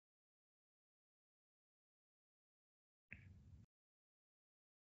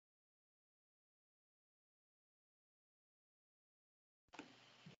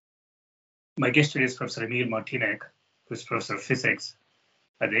My guest today is Professor Emil Martinek, who's Professor of Physics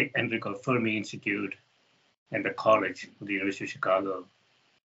at the Enrico Fermi Institute and the College of the University of Chicago.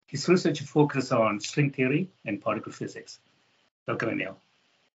 His research focuses on string theory and particle physics. Welcome, Emil.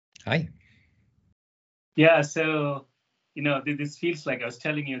 Hi. Yeah, so, this feels like, I was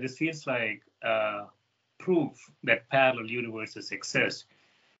telling you, this feels like proof that parallel universes exist,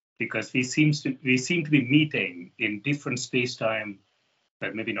 because we seem to be meeting in different space-time,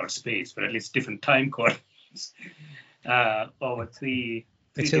 but maybe not space, but at least different time coordinates over three.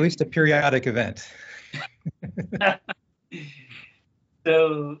 It's at least a periodic event.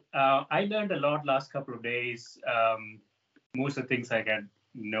 So I learned a lot last couple of days. Most of the things I had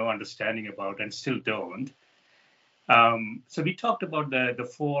no understanding about and still don't. So we talked about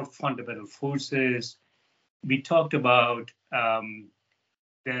the four fundamental forces. We talked about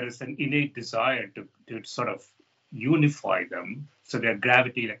there is an innate desire to sort of unify them. So they're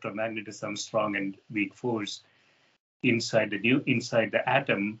gravity, electromagnetism, strong and weak force inside the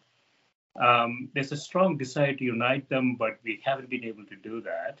atom. There's a strong desire to unite them, but we haven't been able to do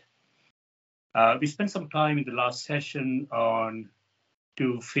that. We spent some time in the last session on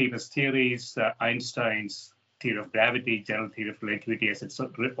two famous theories, Einstein's theory of gravity, general theory of relativity, as it's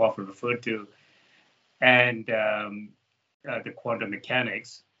often referred to, and the quantum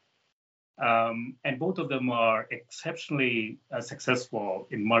mechanics. And both of them are exceptionally successful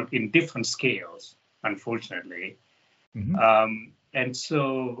in different scales, unfortunately. Mm-hmm. And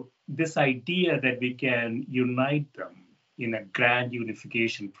so this idea that we can unite them in a grand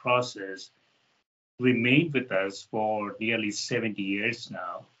unification process remained with us for nearly 70 years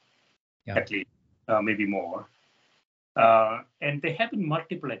now, at least, maybe more. And there have been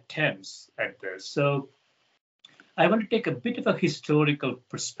multiple attempts at this. So I want to take a bit of a historical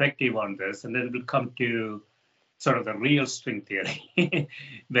perspective on this, and then we'll come to sort of the real string theory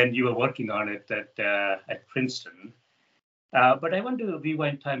when you were working on it at Princeton. But I want to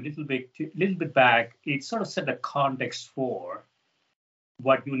rewind time a little bit back. It sort of set the context for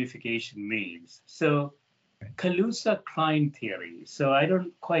what unification means. So Kaluza-Klein theory. So I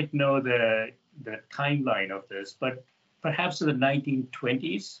don't quite know the timeline of this, but perhaps in the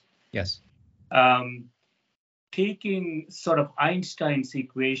 1920s. Yes. Taking sort of Einstein's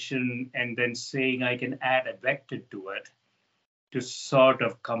equation and then saying I can add a vector to it to sort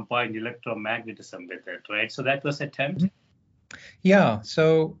of combine electromagnetism with it, right? So that was an attempt. Yeah.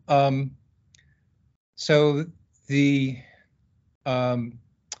 So the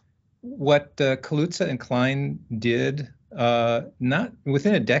what Kaluza and Klein did, not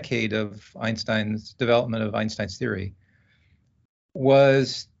within a decade of Einstein's development of Einstein's theory,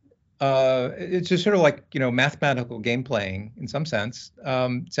 was it's just sort of like, mathematical game playing in some sense,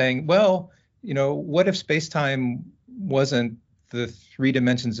 saying, well, what if space-time wasn't the three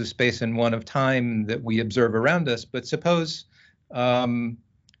dimensions of space and one of time that we observe around us, but suppose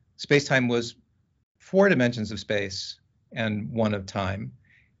space-time was four dimensions of space and one of time.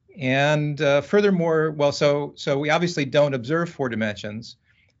 And furthermore, well, so we obviously don't observe four dimensions.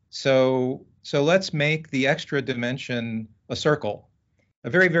 So let's make the extra dimension a circle, a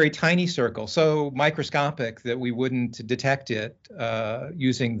very, very tiny circle, so microscopic that we wouldn't detect it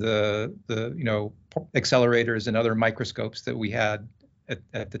using the accelerators and other microscopes that we had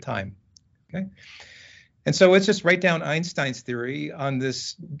at the time. Okay. And so let's just write down Einstein's theory on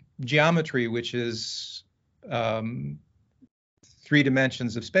this geometry, which is three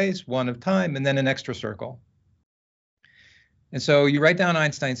dimensions of space, one of time, and then an extra circle. And so you write down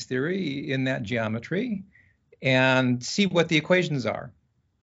Einstein's theory in that geometry and see what the equations are.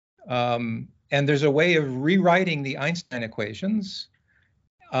 And there's a way of rewriting the Einstein equations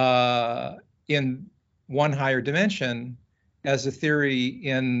in one higher dimension as a theory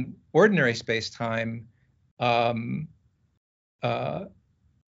in ordinary space-time,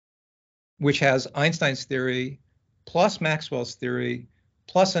 which has Einstein's theory plus Maxwell's theory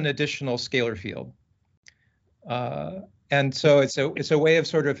plus an additional scalar field. And so it's a way of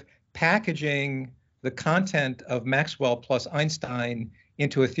sort of packaging the content of Maxwell plus Einstein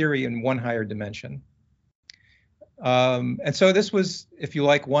into a theory in one higher dimension. And so this was, if you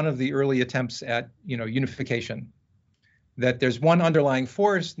like, one of the early attempts at unification, that there's one underlying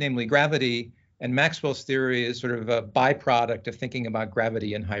force, namely gravity, and Maxwell's theory is sort of a byproduct of thinking about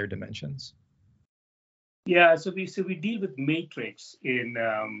gravity in higher dimensions. Yeah, so we deal with matrix in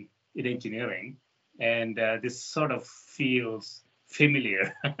engineering, and this sort of feels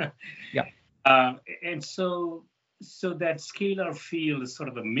familiar. Yeah. And so that scalar field is sort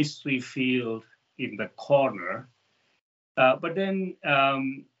of a mystery field in the corner, but then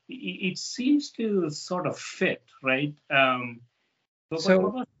it seems to sort of fit, right?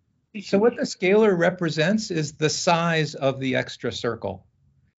 So what the scalar represents is the size of the extra circle.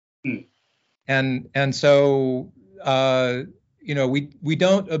 Hmm. And so we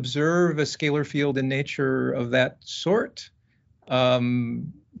don't observe a scalar field in nature of that sort. At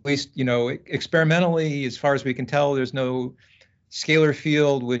least experimentally, as far as we can tell, there's no scalar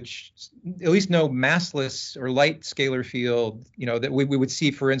field at least no massless or light scalar field, that we would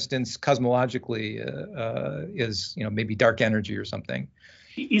see, for instance, cosmologically, is maybe dark energy or something.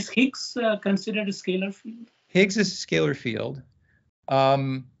 Is Higgs considered a scalar field? Higgs is a scalar field.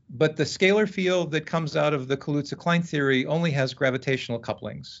 But the scalar field that comes out of the Kaluza-Klein theory only has gravitational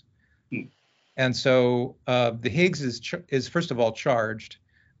couplings. And so the Higgs is first of all charged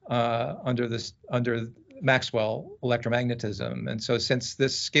under Maxwell electromagnetism. And so since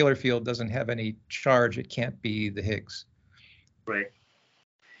this scalar field doesn't have any charge, it can't be the Higgs. Right.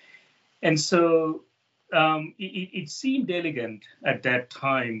 And so it seemed elegant at that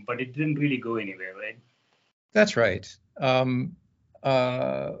time, but it didn't really go anywhere, right? That's right.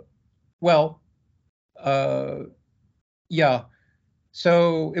 Yeah.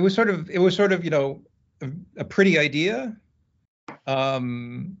 So it was sort of a pretty idea,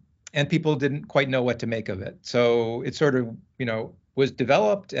 and people didn't quite know what to make of it. So it sort of was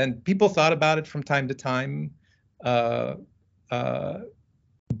developed, and people thought about it from time to time, but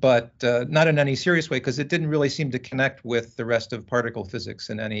not in any serious way, because it didn't really seem to connect with the rest of particle physics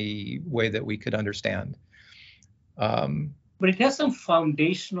in any way that we could understand. But it has some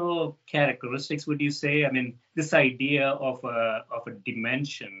foundational characteristics, would you say? I mean, this idea of a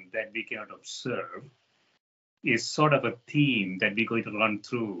dimension that we cannot observe is sort of a theme that we're going to run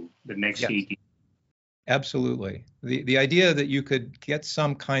through the next 80 years. Absolutely. The idea that you could get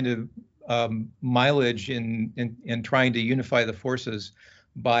some kind of mileage in trying to unify the forces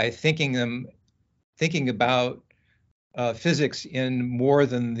by thinking about physics in more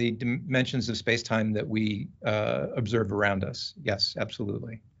than the dimensions of space-time that we observe around us. Yes,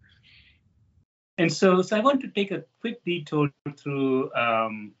 absolutely. And so I want to take a quick detour through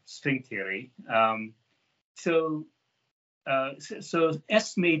string theory. So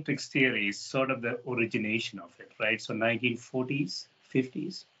S-matrix theory is sort of the origination of it, right? So 1940s,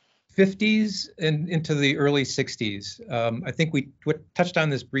 50s? 50s and into the early 60s. I think we touched on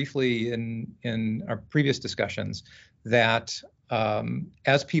this briefly in our previous discussions, that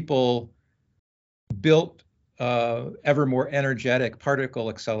as people built ever more energetic particle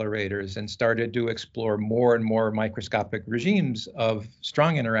accelerators and started to explore more and more microscopic regimes of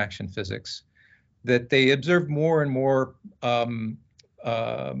strong interaction physics, that they observed more and more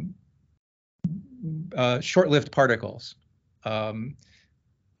short-lived particles. And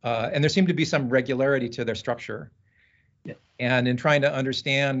there seemed to be some regularity to their structure. Yeah. And in trying to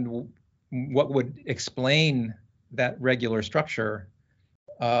understand what would explain that regular structure,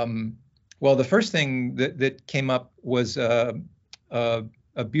 the first thing that came up was a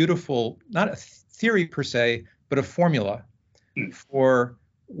beautiful, not a theory per se, but a formula for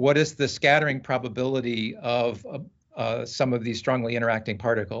what is the scattering probability of some of these strongly interacting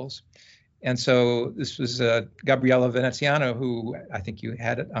particles. And so this was Gabriele Veneziano, who I think you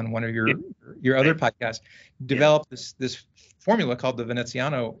had it on one of your other podcasts, developed this formula called the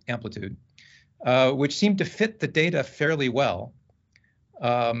Veneziano amplitude, which seemed to fit the data fairly well,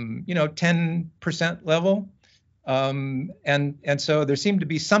 10% level. And so there seemed to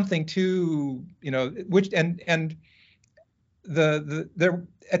be something to, there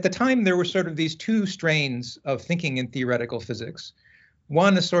at the time there were sort of these two strains of thinking in theoretical physics.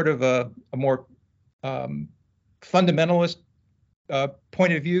 One is sort of a more fundamentalist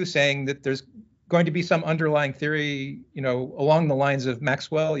point of view, saying that there's going to be some underlying theory, along the lines of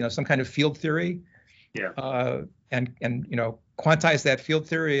Maxwell, some kind of field theory. Yeah. And quantize that field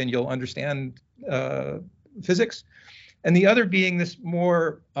theory and you'll understand physics. And the other being this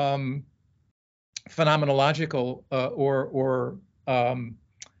more phenomenological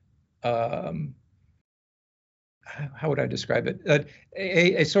how would I describe it?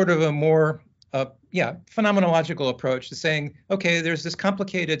 A sort of a more phenomenological approach to saying, okay, there's this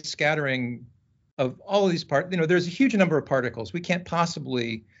complicated scattering of all of these parts. There's a huge number of particles. We can't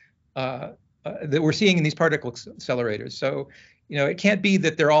possibly that we're seeing in these particle accelerators. So, it can't be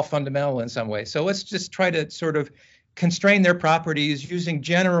that they're all fundamental in some way. So let's just try to sort of constrain their properties using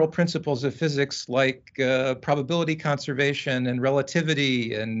general principles of physics like probability conservation and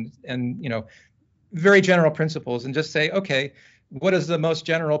relativity and very general principles, and just say, okay, what is the most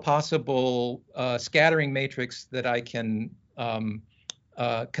general possible scattering matrix that I can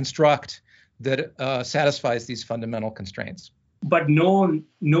construct that satisfies these fundamental constraints? But known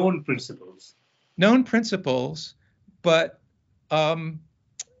principles. Known principles, but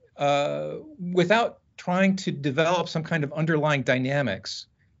without trying to develop some kind of underlying dynamics,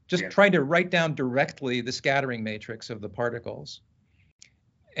 just try to write down directly the scattering matrix of the particles.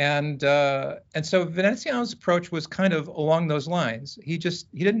 And so Veneziano's approach was kind of along those lines. He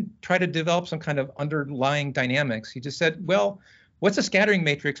didn't try to develop some kind of underlying dynamics. He just said, well, what's a scattering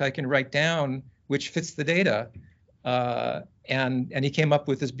matrix I can write down which fits the data? And he came up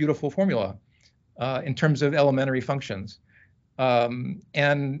with this beautiful formula in terms of elementary functions. And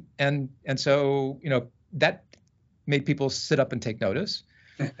so, that made people sit up and take notice.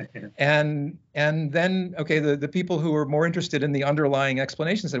 And then, okay, the people who were more interested in the underlying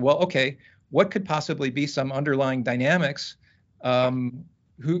explanation said, well, okay, what could possibly be some underlying dynamics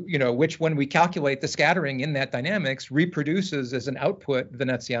which when we calculate the scattering in that dynamics reproduces as an output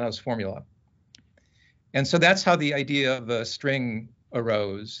Veneziano's formula. And so that's how the idea of a string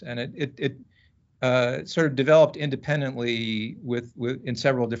arose. And it sort of developed independently in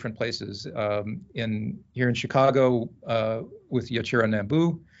several different places. Here in Chicago with Yoichiro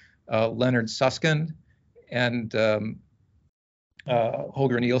Nambu, Leonard Susskind, and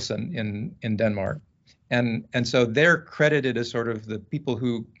Holger Nielsen in Denmark. And so they're credited as sort of the people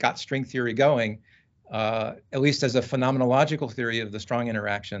who got string theory going, at least as a phenomenological theory of the strong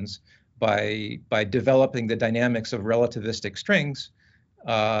interactions, by developing the dynamics of relativistic strings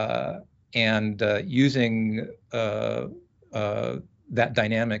and using that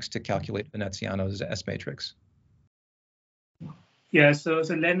dynamics to calculate Veneziano's S matrix. Yeah, so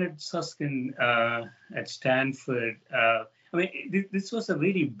Leonard Susskind at Stanford, this was a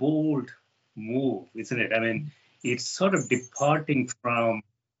really bold move, isn't it? I mean, it's sort of departing from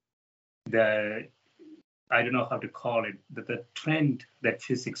the, I don't know how to call it, the trend that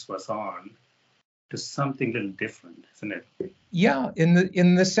physics was on to something a little different, isn't it? Yeah,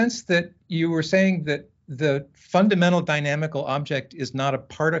 in the sense that you were saying that the fundamental dynamical object is not a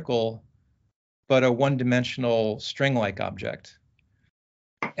particle, but a one-dimensional string-like object.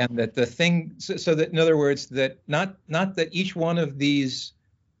 And that the thing, so that in other words, that not that each one of these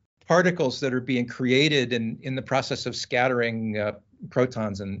particles that are being created in the process of scattering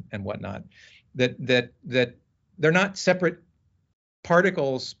protons and whatnot, that they're not separate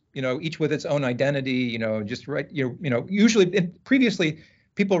particles, each with its own identity, just right, usually previously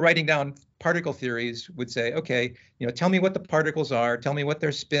people writing down particle theories would say, okay, tell me what the particles are, tell me what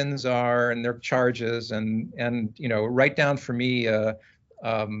their spins are and their charges, and write down for me an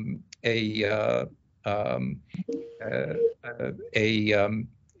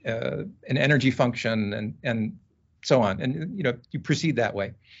energy function and so on, and you proceed that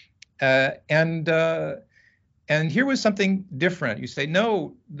way. And here was something different. You say,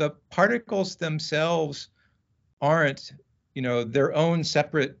 no, the particles themselves aren't, their own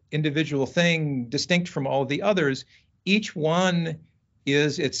separate individual thing, distinct from all of the others. Each one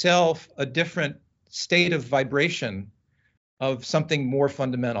is itself a different state of vibration of something more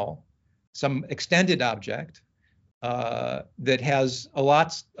fundamental, some extended object that has a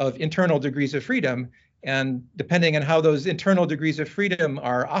lot of internal degrees of freedom. And depending on how those internal degrees of freedom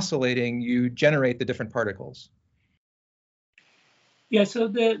are oscillating, you generate the different particles. Yeah,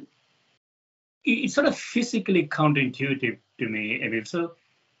 so it's sort of physically counterintuitive to me, Emil. So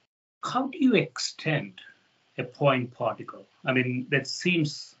how do you extend a point particle? I mean, that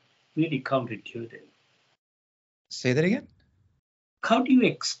seems really counterintuitive. Say that again? How do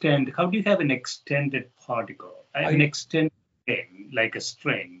you have an extended particle, an extended thing, like a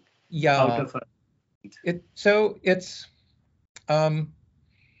string, out of a...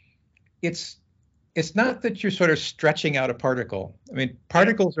 It's not that you're sort of stretching out a particle. I mean,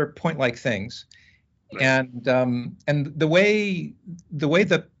 particles are point-like things, right. And the way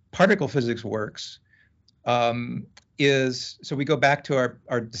the particle physics works is, so we go back to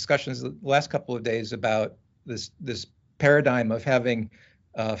our discussions the last couple of days about this paradigm of having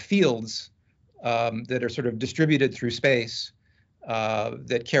fields that are sort of distributed through space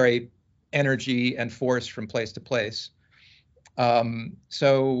that carry energy and force from place to place.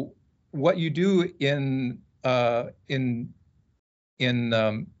 So what you do in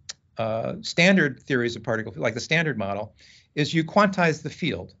standard theories of particles, like the Standard Model, is you quantize the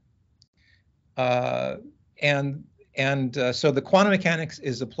field, so the quantum mechanics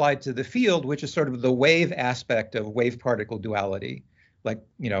is applied to the field, which is sort of the wave aspect of wave-particle duality. Like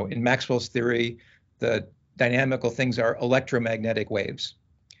in Maxwell's theory, the dynamical things are electromagnetic waves,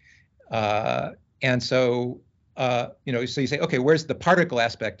 and so. So you say, okay, where's the particle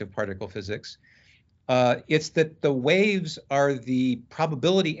aspect of particle physics? It's that the waves are the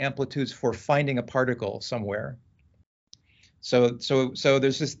probability amplitudes for finding a particle somewhere. So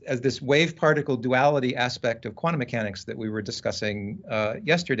there's this wave particle duality aspect of quantum mechanics that we were discussing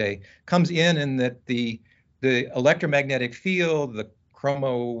yesterday comes in that the electromagnetic field, the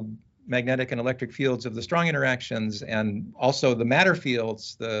chromomagnetic and electric fields of the strong interactions, and also the matter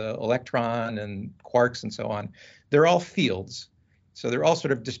fields, the electron and quarks and so on, they're all fields. So they're all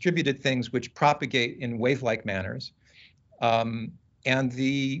sort of distributed things which propagate in wave-like manners. And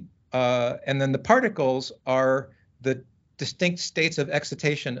then the particles are the distinct states of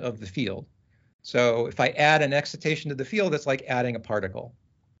excitation of the field. So if I add an excitation to the field, it's like adding a particle.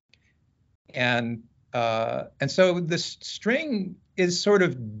 And so this string is sort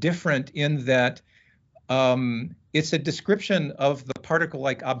of different in that it's a description of the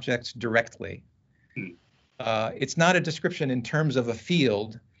particle-like objects directly. It's not a description in terms of a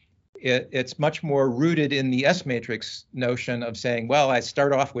field. It's much more rooted in the S-matrix notion of saying, well, I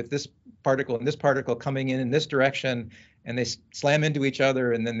start off with this particle and this particle coming in this direction, and they slam into each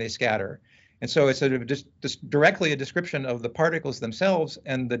other, and then they scatter. And so it's sort of just directly a description of the particles themselves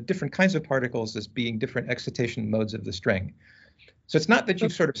and the different kinds of particles as being different excitation modes of the string. So it's not that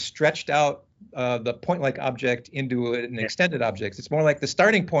you've sort of stretched out the point-like object into an extended object. It's more like the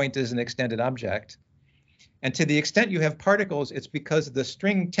starting point is an extended object. And to the extent you have particles, it's because the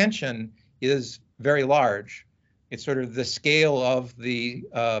string tension is very large. It's sort of the scale of the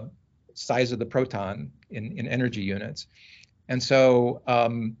size of the proton in energy units. And so,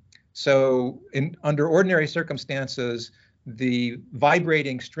 under ordinary circumstances, the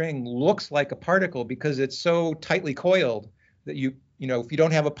vibrating string looks like a particle because it's so tightly coiled that if you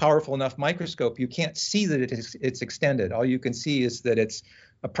don't have a powerful enough microscope, you can't see that it's extended. All you can see is that it's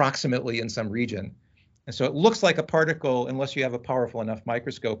approximately in some region. And so it looks like a particle unless you have a powerful enough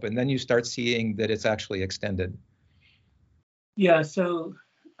microscope, and then you start seeing that it's actually extended. Yeah, so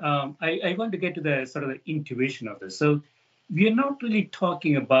I want to get to the sort of the intuition of this. So we're not really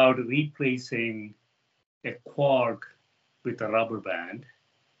talking about replacing a quark with a rubber band.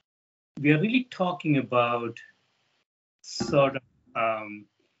 We are really talking about sort of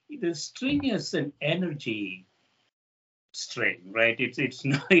the string is an energy string, right? It's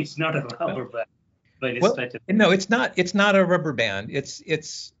not a rubber band. Well, no, it's not. It's not a rubber band.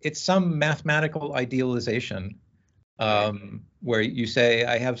 It's some mathematical idealization where you say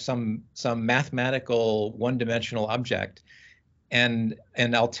I have some mathematical one-dimensional object, and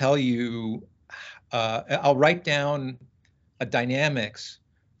I'll tell you, I'll write down a dynamics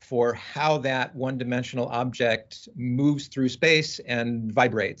for how that one-dimensional object moves through space and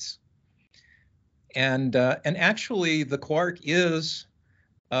vibrates. And actually, the quark is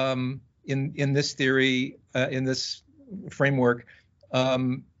in this theory, in this framework,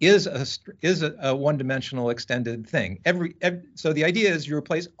 is a one-dimensional extended thing. So the idea is you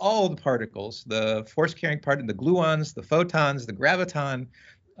replace all the particles, the force-carrying part, the gluons, the photons, the graviton,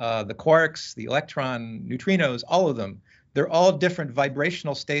 the quarks, the electron, neutrinos, all of them. They're all different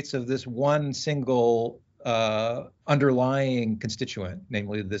vibrational states of this one single underlying constituent,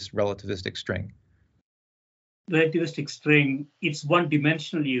 namely this relativistic string. Relativistic string, it's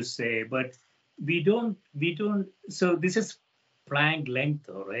one-dimensional, you say, but we don't. So this is Planck length,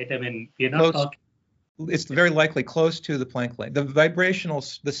 though, right? I mean, we're not talking. It's very likely close to the Planck length. The vibrational,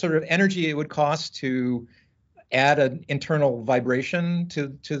 the sort of energy it would cost to add an internal vibration to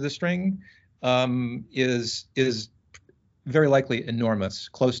the string is very likely enormous,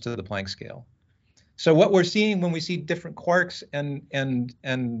 close to the Planck scale. So what we're seeing when we see different quarks and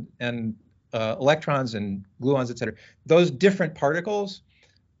electrons and gluons, et cetera, those different particles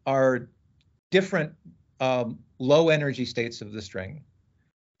are different low energy states of the string.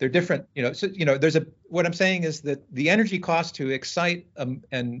 They're different, so, what I'm saying is that the energy cost to excite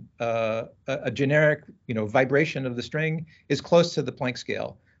a generic, vibration of the string is close to the Planck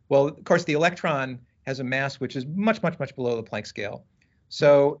scale. Well, of course, the electron has a mass which is much, much, much below the Planck scale.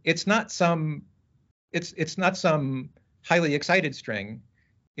 So it's not some highly excited string.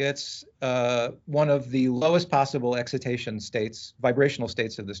 It's one of the lowest possible excitation states, vibrational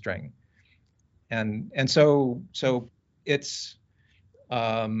states of the string, and so it's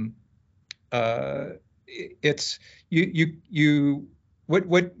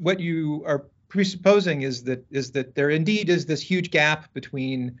what you are presupposing is that there indeed is this huge gap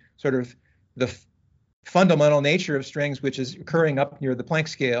between sort of the fundamental nature of strings, which is occurring up near the Planck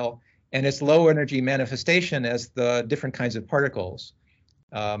scale, and its low energy manifestation as the different kinds of particles.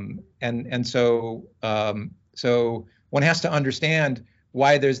 So one has to understand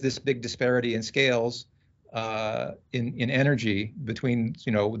why there's this big disparity in scales in energy between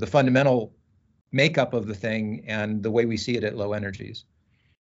the fundamental makeup of the thing and the way we see it at low energies.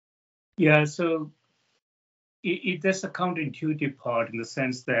 Yeah. So there's a counterintuitive part in the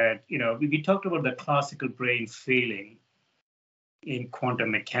sense that, we talked about the classical brain failing in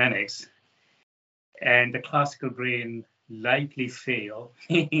quantum mechanics, and the classical brain likely fail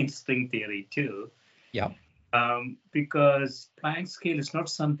in string theory too. Yeah. Because Planck's scale is not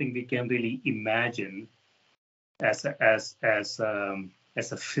something we can really imagine as a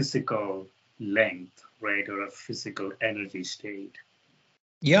physical length, right, or a physical energy state.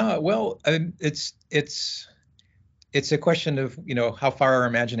 Yeah, well, it's a question of how far our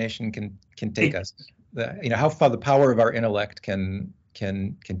imagination can take us. How far the power of our intellect can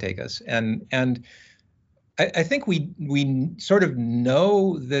take us, and I think we sort of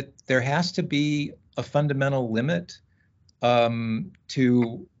know that there has to be a fundamental limit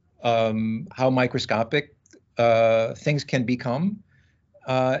to how microscopic things can become,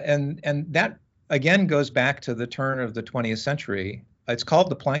 and that again goes back to the turn of the 20th century. It's called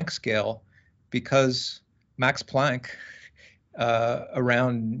the Planck scale because Max Planck,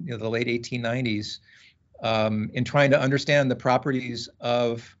 around the late 1890s, in trying to understand the properties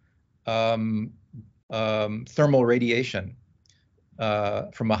of thermal radiation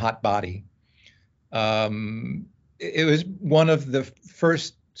from a hot body, it was one of the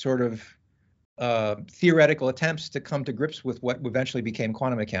first sort of theoretical attempts to come to grips with what eventually became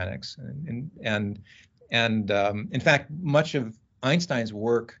quantum mechanics, and in fact, much of Einstein's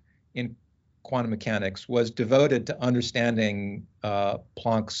work in quantum mechanics was devoted to understanding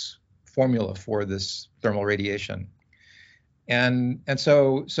Planck's formula for this thermal radiation. And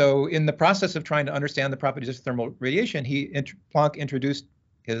so in the process of trying to understand the properties of thermal radiation, Planck introduced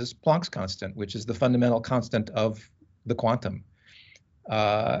his Planck's constant, which is the fundamental constant of the quantum.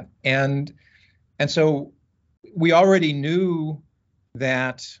 And so we already knew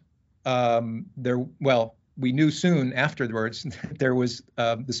that we knew soon afterwards that there was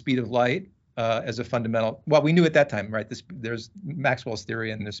the speed of light as a fundamental. Well, we knew at that time, right? There's Maxwell's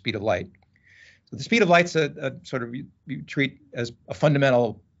theory and the speed of light. So the speed of light's a sort of you treat as a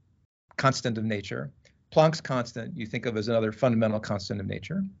fundamental constant of nature. Planck's constant you think of as another fundamental constant of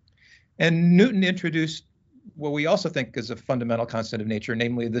nature. And Newton introduced what we also think is a fundamental constant of nature,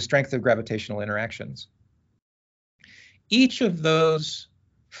 namely the strength of gravitational interactions. Each of those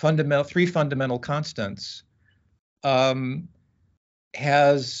three fundamental constants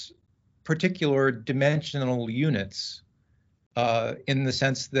has particular dimensional units, in the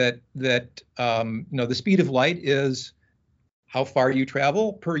sense that the speed of light is how far you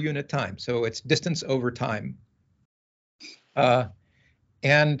travel per unit time. So it's distance over time, or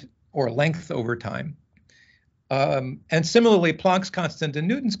length over time. And similarly, Planck's constant and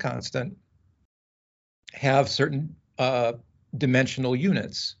Newton's constant have certain dimensional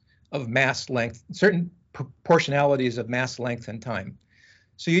units of mass, length, certain proportionalities of mass, length, and time.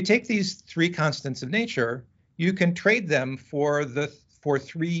 So you take these three constants of nature, you can trade them for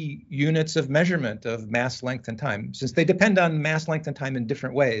 3 units of measurement of mass, length, and time. Since they depend on mass, length, and time in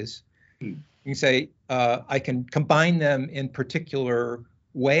different ways, you can say I can combine them in particular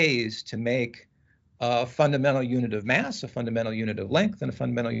ways to make a fundamental unit of mass, a fundamental unit of length, and a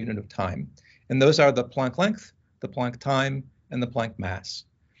fundamental unit of time. And those are the Planck length, the Planck time, and the Planck mass.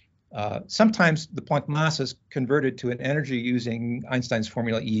 Sometimes the Planck mass is converted to an energy using Einstein's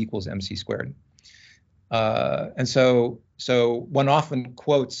formula E equals mc squared. And so one often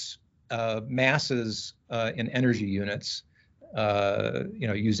quotes masses in energy units,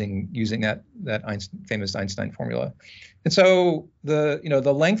 using that famous Einstein formula. And so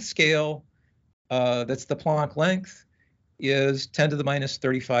the length scale, that's the Planck length, is 10 to the minus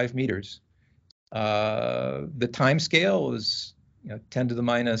 35 meters. The time scale is 10 to the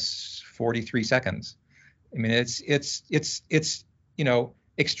minus 43 seconds. I mean, it's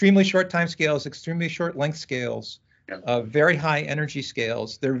extremely short time scales, extremely short length scales, very high energy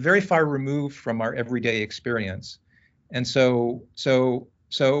scales. They're very far removed from our everyday experience. And so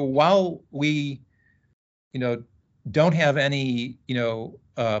while we, don't have any,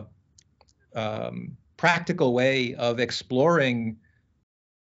 practical way of exploring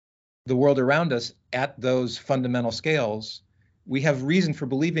the world around us at those fundamental scales, we have reason for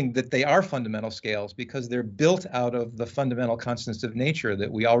believing that they are fundamental scales because they're built out of the fundamental constants of nature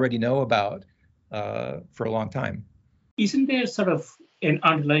that we already know about for a long time. Isn't there sort of an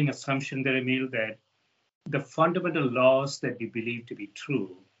underlying assumption there, Emil, that the fundamental laws that we believe to be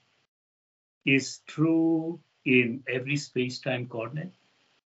true is true in every space-time coordinate?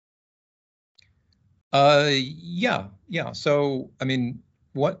 Yeah. So, I mean,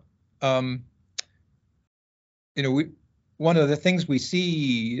 one of the things we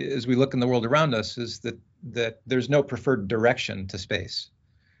see as we look in the world around us is that there's no preferred direction to space.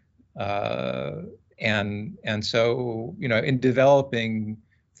 And so, in developing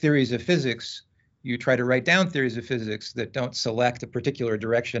theories of physics, you try to write down theories of physics that don't select a particular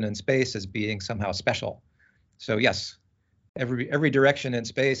direction in space as being somehow special. So yes, every direction in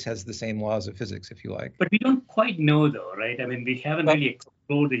space has the same laws of physics, if you like. But we don't quite know, though, right? I mean, we haven't really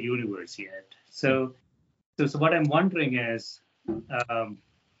explored the universe yet. So what I'm wondering is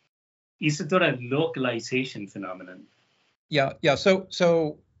it sort of localization phenomenon? Yeah.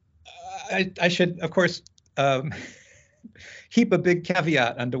 So I should, of course, heap a big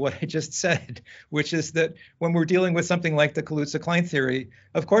caveat onto what I just said, which is that when we're dealing with something like the Kaluza-Klein theory,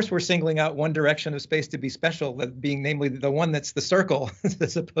 of course, we're singling out one direction of space to be special, that being namely the one that's the circle,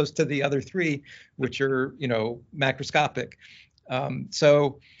 as opposed to the other three, which are, macroscopic.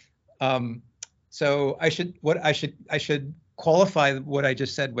 So I should qualify what I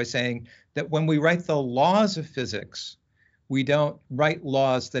just said by saying that when we write the laws of physics, we don't write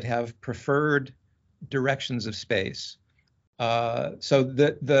laws that have preferred directions of space. So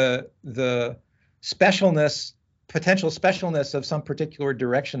the specialness, potential specialness of some particular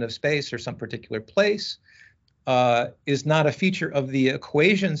direction of space or some particular place is not a feature of the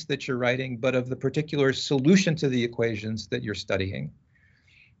equations that you're writing, but of the particular solution to the equations that you're studying.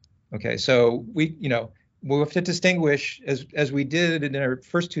 Okay, so we'll have to distinguish, as we did in our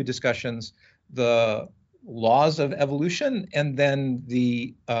first two discussions, the laws of evolution and then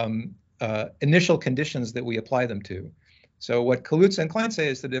the initial conditions that we apply them to. So what Kaluza and Klein say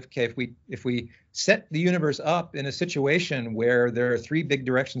is that if we set the universe up in a situation where there are three big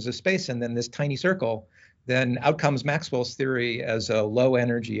directions of space and then this tiny circle, then out comes Maxwell's theory as a low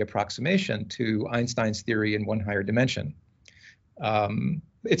energy approximation to Einstein's theory in one higher dimension.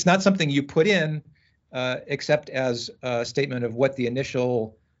 It's not something you put in except as a statement of what the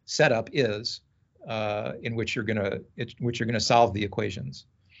initial setup is in which you're gonna solve the equations.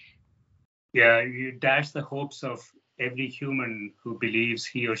 Yeah, you dash the hopes of every human who believes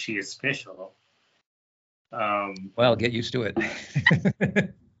he or she is special. Well, get used to it.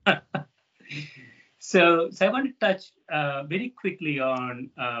 So I want to touch very quickly on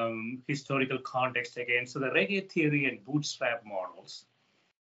historical context again. So the Regge theory and bootstrap models.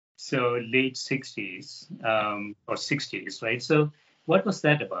 So late 60s or 60s, right? So what was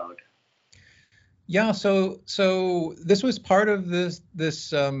that about? Yeah, so this was part of this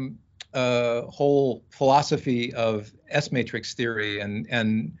whole philosophy of S-matrix theory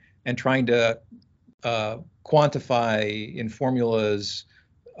and trying to quantify in formulas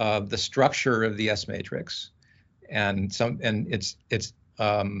the structure of the S-matrix and its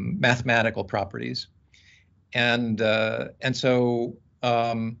mathematical properties, and so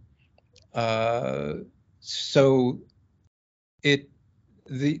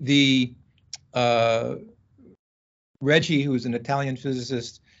Regge, who was an Italian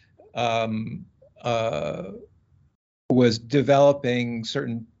physicist, was developing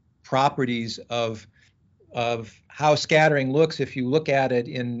certain properties of how scattering looks if you look at it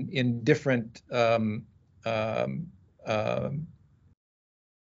in different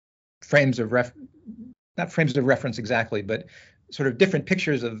frames of not frames of reference exactly, but sort of different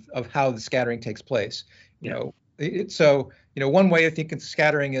pictures of how the scattering takes place. One way of thinking of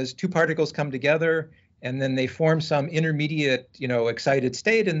scattering is two particles come together and then they form some intermediate, excited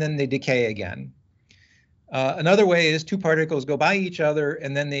state, and then they decay again. Another way is two particles go by each other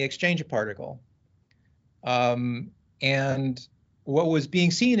and then they exchange a particle. And what was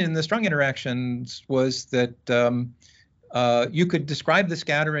being seen in the strong interactions was that you could describe the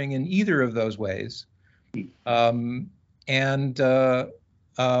scattering in either of those ways. And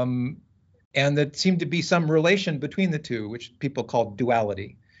that seemed to be some relation between the two, which people call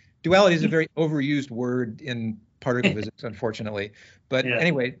duality. Duality is a very overused word in particle physics, unfortunately. But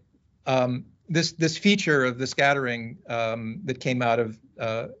anyway, this feature of the scattering that came out of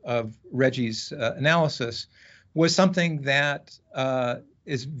Regge's analysis was something that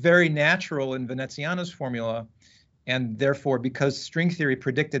is very natural in Veneziano's formula, and therefore, because string theory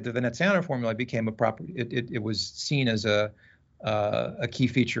predicted the Veneziano formula, became a property. It was seen as a key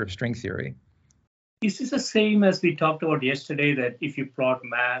feature of string theory. Is this the same as we talked about yesterday, that if you plot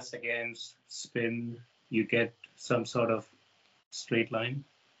mass against spin, you get some sort of straight line?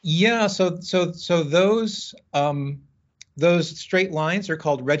 Yeah. So those straight lines are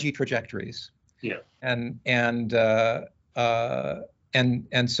called Regge trajectories. Yeah. And so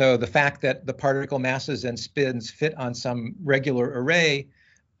the fact that the particle masses and spins fit on some regular array,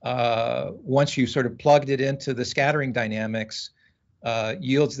 once you sort of plugged it into the scattering dynamics,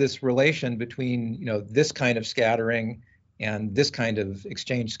 yields this relation between this kind of scattering and this kind of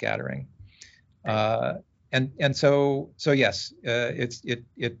exchange scattering. And so yes,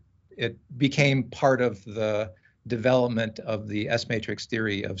 it it became part of the development of the S-matrix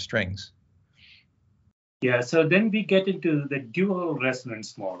theory of strings. Yeah, so then we get into the dual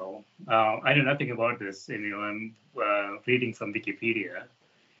resonance model. I know nothing about this, and I'm reading from Wikipedia.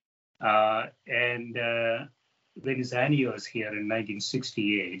 And Venizelos was here in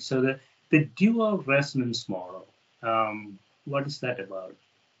 1968. So the dual resonance model, what is that about?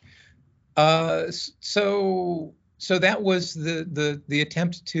 So that was the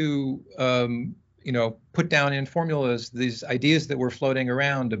attempt to put down in formulas these ideas that were floating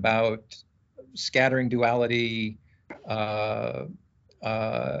around about scattering duality and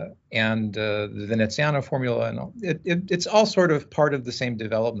the Veneziano formula, and all. It's all sort of part of the same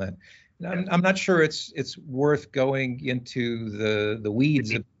development. I'm not sure it's worth going into the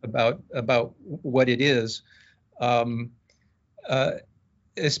weeds about what it is,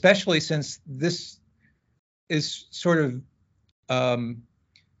 especially since this is sort of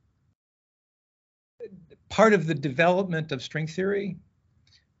part of the development of string theory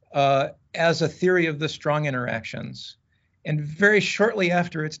as a theory of the strong interactions. And very shortly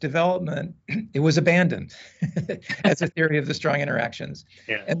after its development, it was abandoned as a theory of the strong interactions.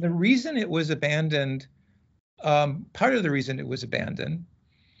 Yeah. And the reason it was abandoned, part of the reason it was abandoned,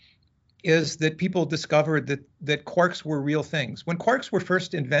 is that people discovered that quarks were real things. When quarks were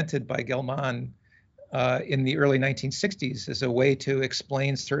first invented by Gell-Mann in the early 1960s as a way to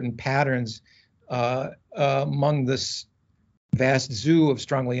explain certain patterns among this vast zoo of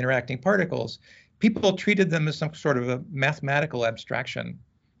strongly interacting particles, people treated them as some sort of a mathematical abstraction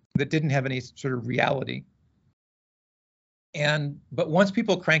that didn't have any sort of reality. But once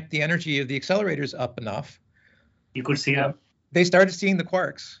people cranked the energy of the accelerators up enough, you could see them. They started seeing the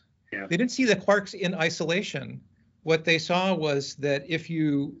quarks. Yeah. They didn't see the quarks in isolation. What they saw was that if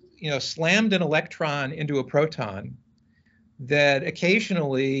you slammed an electron into a proton, that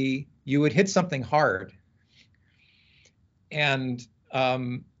occasionally you would hit something hard. And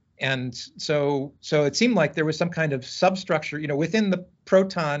so it seemed like there was some kind of substructure, within the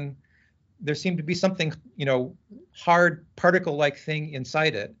proton. There seemed to be something, hard particle-like thing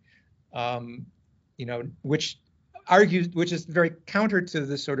inside it, which is very counter to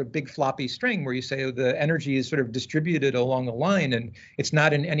this sort of big floppy string where you say the energy is sort of distributed along a line and it's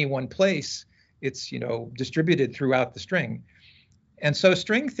not in any one place. It's, distributed throughout the string. And so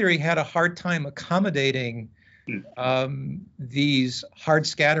string theory had a hard time accommodating these hard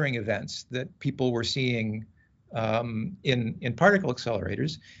scattering events that people were seeing in particle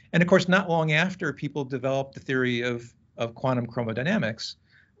accelerators. And of course, not long after, people developed the theory of quantum chromodynamics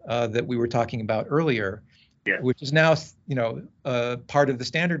that we were talking about earlier, which is now part of the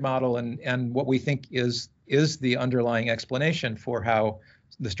standard model and what we think is the underlying explanation for how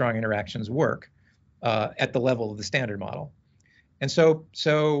the strong interactions work at the level of the standard model. And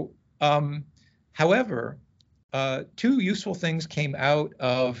however, two useful things came out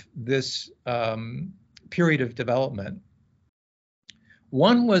of this period of development.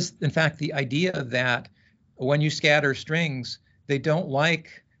 One was, in fact, the idea that when you scatter strings, they don't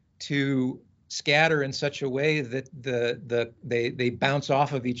like to scatter in such a way that they bounce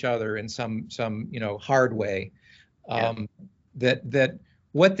off of each other in some hard way. That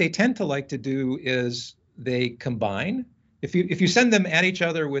what they tend to like to do is they combine. If you send them at each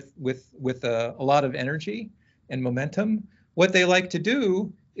other with a lot of energy and momentum, what they like to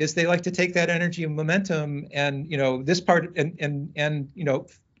do is they like to take that energy and momentum and this part and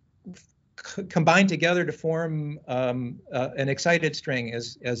combine together to form an excited string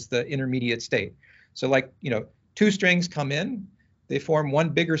as the intermediate state. So like two strings come in, they form one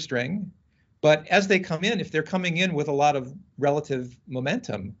bigger string, but as they come in, if they're coming in with a lot of relative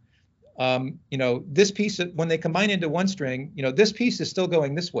momentum, this piece, when they combine into one string, this piece is still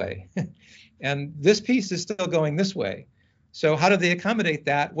going this way, and this piece is still going this way. So how do they accommodate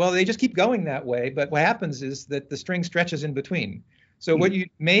that? Well, they just keep going that way, but what happens is that the string stretches in between. So what you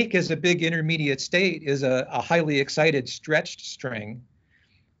make as a big intermediate state is a highly excited stretched string,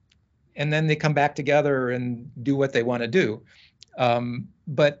 and then they come back together and do what they want to do.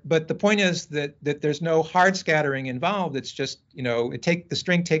 But the point is that there's no hard scattering involved. It's just, the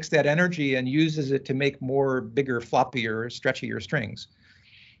string takes that energy and uses it to make more bigger, floppier, stretchier strings.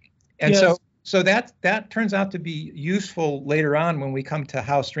 And yes. So that turns out to be useful later on when we come to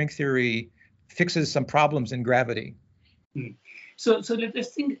how string theory fixes some problems in gravity. So let's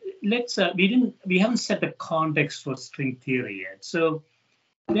think. We haven't set the context for string theory yet. So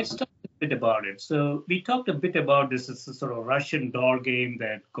let's talk a bit about it. So we talked a bit about this as a sort of Russian doll game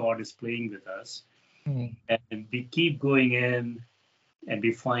that God is playing with us, and we keep going in, and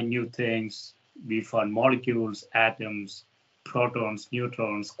we find new things. We find molecules, atoms, protons,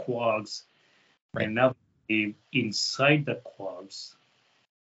 neutrons, quarks, Right. and now inside the quarks,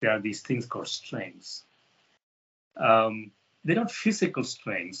 there are these things called strings. They're not physical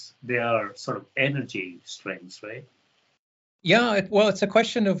strings; they are sort of energy strings, right? Yeah, well, it's a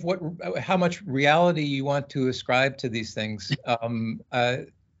question of how much reality you want to ascribe to these things.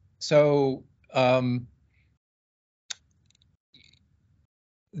 So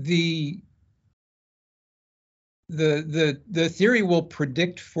the theory will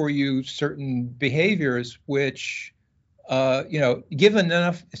predict for you certain behaviors, which given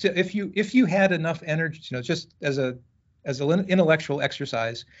enough. So if you had enough energy, just as an intellectual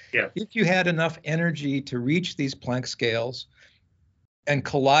exercise, Yeah. if you had enough energy to reach these Planck scales and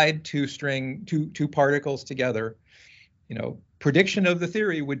collide two particles together, prediction of the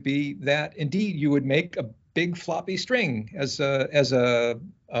theory would be that indeed you would make a big floppy string as a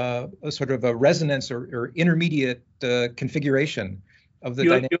sort of a resonance or intermediate configuration of the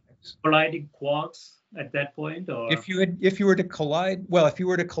dynamics. You're colliding quarks at that point, or if you were to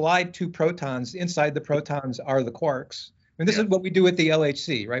collide two protons, inside the protons are the quarks. And this is what we do at the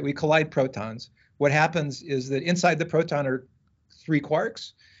LHC, right? We collide protons. What happens is that inside the proton are 3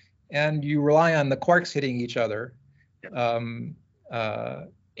 quarks, and you rely on the quarks hitting each other.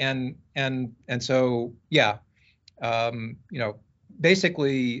 So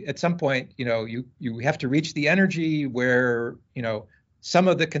basically at some point, you have to reach the energy where, some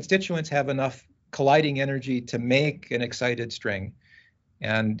of the constituents have enough colliding energy to make an excited string.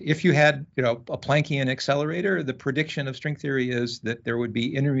 And if you had, a Planckian accelerator, the prediction of string theory is that there would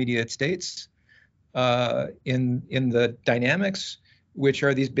be intermediate states in the dynamics, which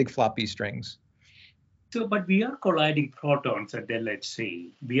are these big floppy strings. So, but we are colliding protons at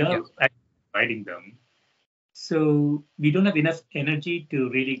LHC. We are colliding them. So we don't have enough energy to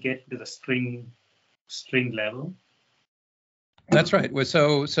really get to the string level. That's right.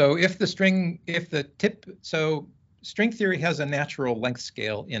 So string theory has a natural length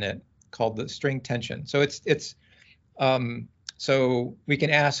scale in it called the string tension. So so we can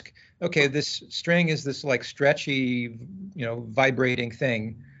ask, okay, this string is this like stretchy, vibrating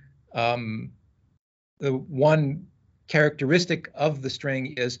thing. The one characteristic of the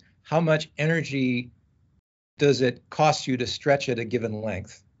string is how much energy does it cost you to stretch at a given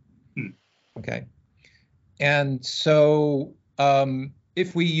length? Okay. And so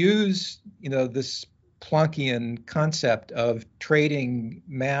if we use, this Planckian concept of trading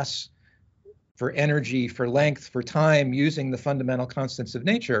mass for energy, for length, for time, using the fundamental constants of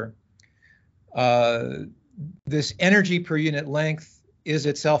nature, this energy per unit length is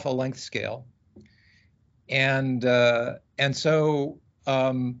itself a length scale. And so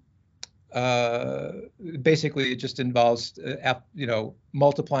basically it just involves,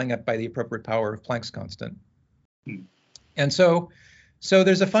 multiplying it by the appropriate power of Planck's constant. And so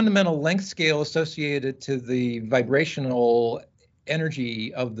there's a fundamental length scale associated to the vibrational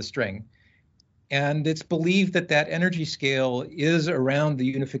energy of the string. And it's believed that that energy scale is around the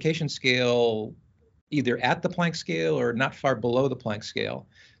unification scale, either at the Planck scale or not far below the Planck scale.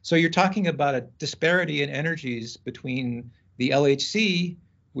 So you're talking about a disparity in energies between the LHC,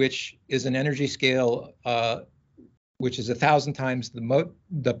 which is an energy scale which is 1,000 times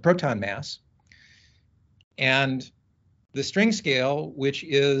the proton mass, and the string scale, which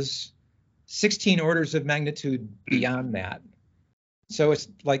is 16 orders of magnitude beyond that. So it's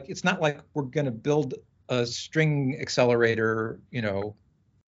not like we're going to build a string accelerator,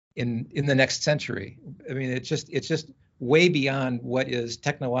 in the next century. I mean, it's just way beyond what is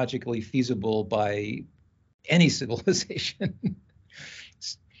technologically feasible by any civilization.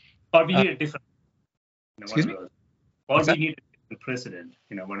 Or we need a different. Excuse me? Or we need a different president.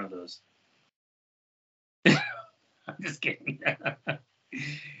 One of those. I'm just kidding.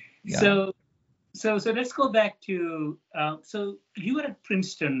 Yeah. So let's go back to, so you were at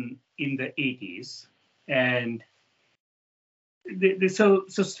Princeton in the 80s, and so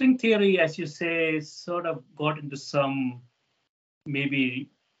string theory, as you say, sort of got into some maybe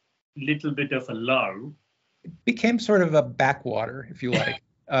little bit of a lull. It became sort of a backwater, if you like,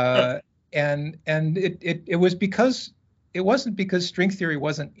 and it was because it wasn't because string theory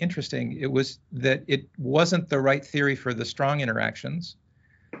wasn't interesting. It was that it wasn't the right theory for the strong interactions.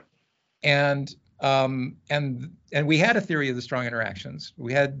 And we had a theory of the strong interactions.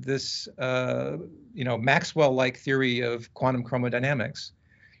 We had this, Maxwell-like theory of quantum chromodynamics,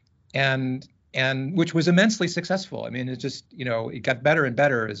 and which was immensely successful. I mean, it just, it got better and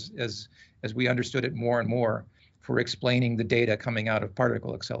better as we understood it more and more for explaining the data coming out of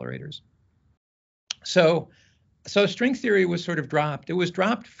particle accelerators. So So string theory was sort of dropped. It was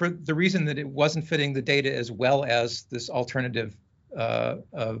dropped for the reason that it wasn't fitting the data as well as this alternative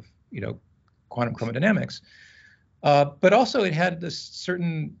of quantum chromodynamics. But also it had this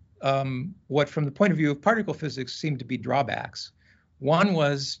certain what from the point of view of particle physics seemed to be drawbacks. One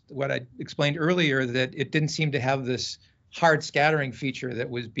was what I explained earlier, that it didn't seem to have this hard scattering feature that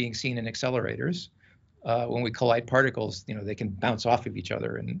was being seen in accelerators. When we collide particles, they can bounce off of each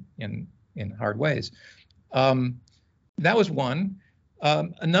other in hard ways. That was one.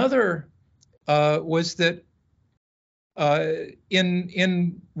 Another was that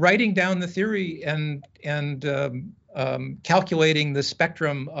in writing down the theory and calculating the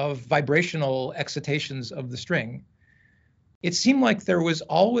spectrum of vibrational excitations of the string, it seemed like there was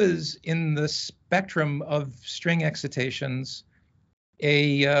always in the spectrum of string excitations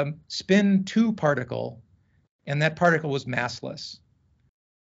a spin 2 particle, and that particle was massless.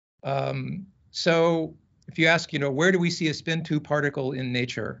 So if you ask, where do we see a spin 2 particle in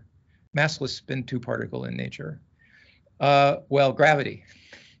nature, massless spin 2 particle in nature? Well, gravity.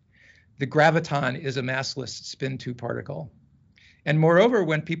 The graviton is a massless spin 2 particle. And moreover,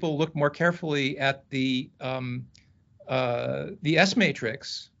 when people look more carefully at the S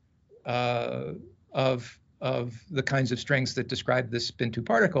matrix of the kinds of strings that describe this spin 2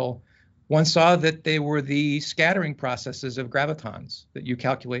 particle, one saw that they were the scattering processes of gravitons that you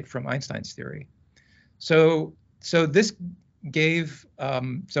calculate from Einstein's theory. So this gave,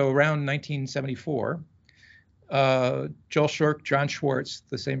 so around 1974, Joel Shork, John Schwartz,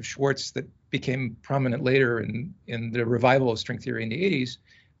 the same Schwartz that became prominent later in the revival of string theory in the 80s,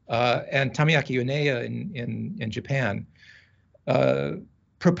 and Tamiaki Uneya in Japan,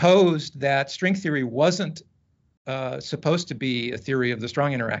 proposed that string theory wasn't supposed to be a theory of the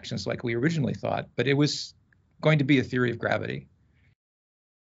strong interactions like we originally thought, but it was going to be a theory of gravity.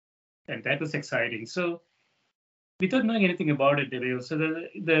 And that was exciting. So without knowing anything about it, David, so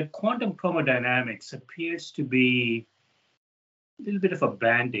the quantum chromodynamics appears to be a little bit of a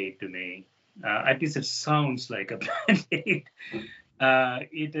Band-Aid to me. At least it sounds like a Band-Aid.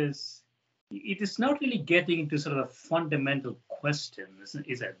 It is not really getting into sort of a fundamental question,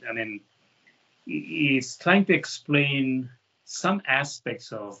 is it? I mean, it's trying to explain some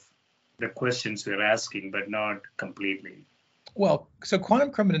aspects of the questions we're asking, but not completely. Well, so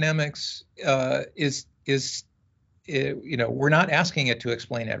quantum chromodynamics is we're not asking it to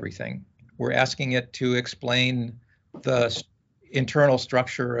explain everything. We're asking it to explain the internal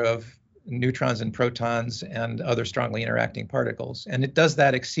structure of neutrons and protons and other strongly interacting particles, and it does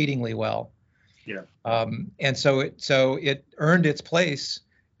that exceedingly well. Yeah. And so it earned its place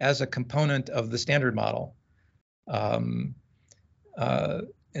as a component of the standard model.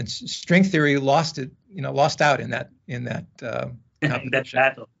 And string theory lost out in that competition. That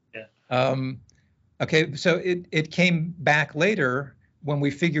battle. Yeah. Okay, so it came back later when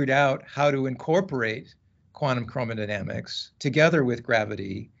we figured out how to incorporate quantum chromodynamics together with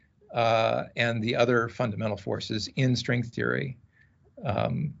gravity and the other fundamental forces in string theory,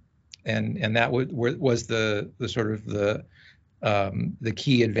 and that was the sort of the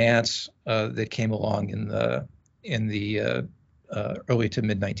key advance that came along in the early to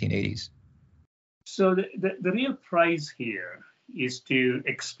mid 1980s. So the real prize here is to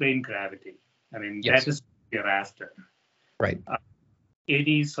explain gravity. I mean, yes. That is what we're after. Right.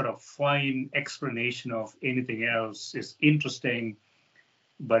 Any sort of fine explanation of anything else is interesting,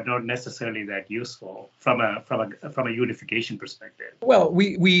 but not necessarily that useful from a unification perspective. Well,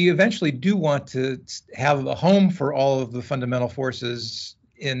 we eventually do want to have a home for all of the fundamental forces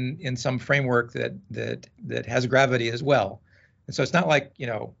in some framework that has gravity as well. And so it's not like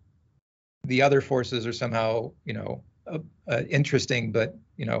the other forces are somehow interesting, but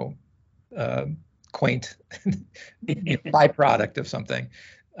quaint byproduct of something.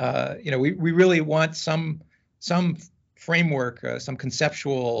 We really want some framework, some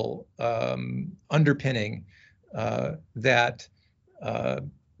conceptual underpinning that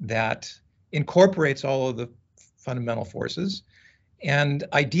incorporates all of the fundamental forces, and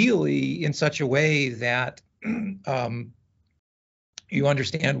ideally in such a way that you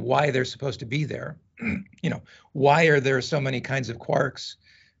understand why they're supposed to be there. Why are there so many kinds of quarks?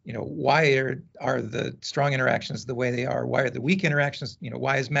 Why are the strong interactions the way they are? Why are the weak interactions?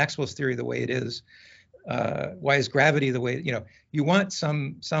 Why is Maxwell's theory the way it is? Why is gravity the way? You want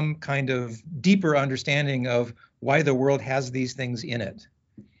some kind of deeper understanding of why the world has these things in it.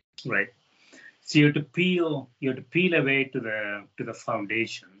 Right. So you have to peel away to the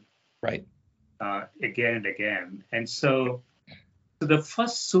foundation. Right. Again and again, and so the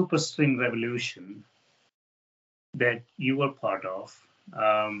first superstring revolution that you were part of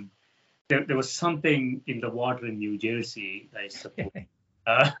there was something in the water in New Jersey, I suppose.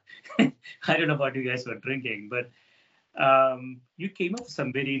 I don't know what you guys were drinking, but you came up with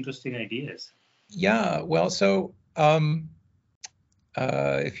some very interesting ideas. Yeah, well, so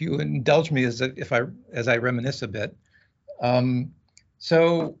if you indulge me as I reminisce a bit,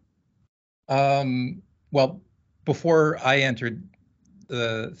 well, before I entered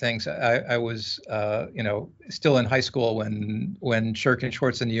the things, I was still in high school when Shirk and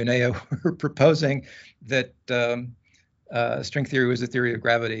Schwartz and UNEO were proposing that string theory was a theory of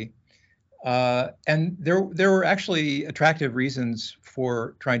gravity. And there were actually attractive reasons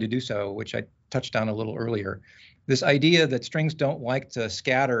for trying to do so, which I touched on a little earlier. This idea that strings don't like to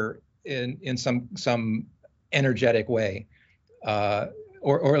scatter in some energetic way,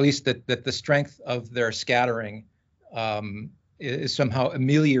 or at least that the strength of their scattering is somehow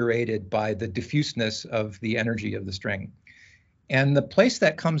ameliorated by the diffuseness of the energy of the string. And the place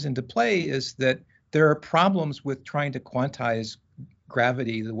that comes into play is that there are problems with trying to quantize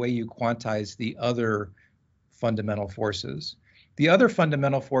gravity the way you quantize the other fundamental forces. The other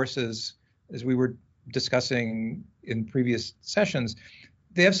fundamental forces, as we were discussing in previous sessions,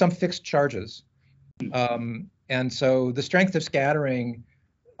 they have some fixed charges. And so the strength of scattering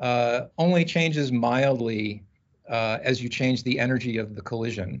only changes mildly as you change the energy of the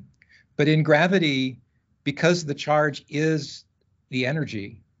collision. But in gravity, because the charge is the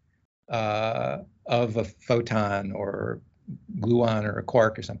energy of a photon or gluon or a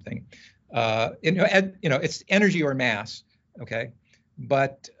quark or something, it's energy or mass, okay?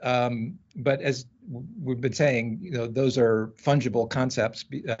 But as we've been saying, those are fungible concepts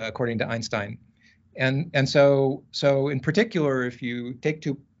according to Einstein. And so in particular, if you take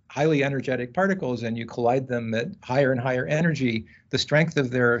two highly energetic particles and you collide them at higher and higher energy, the strength of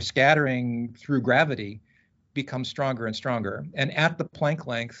their scattering through gravity becomes stronger and stronger. And at the Planck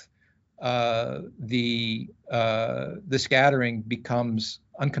length, the scattering becomes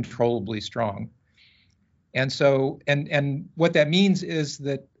uncontrollably strong. And so, and what that means is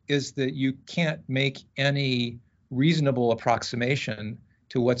that you can't make any reasonable approximation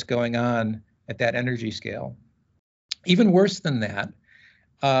to what's going on at that energy scale. Even worse than that,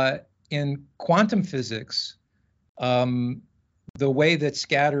 in quantum physics, the way that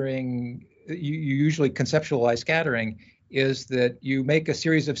scattering, you usually conceptualize scattering, is that you make a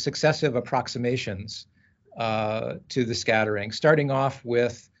series of successive approximations to the scattering, starting off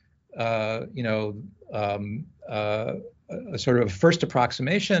with a sort of first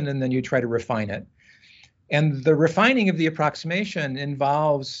approximation, and then you try to refine it. And the refining of the approximation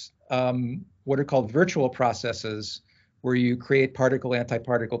involves what are called virtual processes, where you create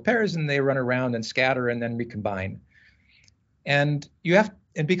particle-antiparticle pairs and they run around and scatter and then recombine. And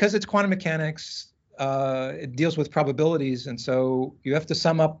because it's quantum mechanics, it deals with probabilities, and so you have to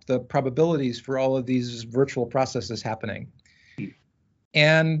sum up the probabilities for all of these virtual processes happening.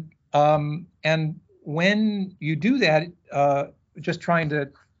 And when you do that, just trying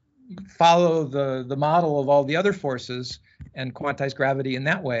to follow the model of all the other forces and quantize gravity in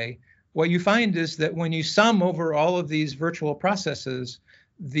that way, what you find is that when you sum over all of these virtual processes,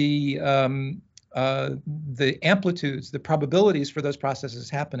 the amplitudes, the probabilities for those processes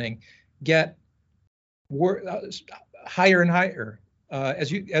happening get higher and higher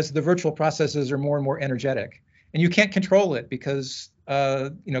as the virtual processes are more and more energetic. And you can't control it because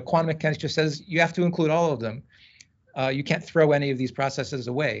quantum mechanics just says you have to include all of them. You can't throw any of these processes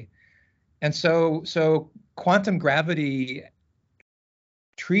away. And so quantum gravity,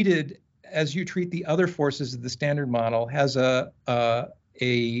 treated as you treat the other forces of the standard model, has a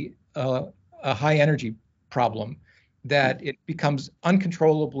high energy problem, that it becomes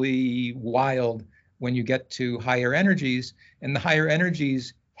uncontrollably wild when you get to higher energies, and the higher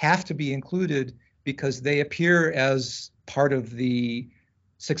energies have to be included because they appear as part of the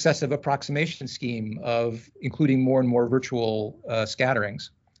successive approximation scheme of including more and more virtual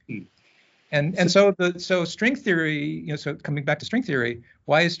scatterings. And so string theory, so coming back to string theory,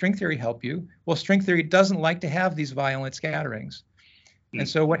 why does string theory help you? Well, string theory doesn't like to have these violent scatterings. And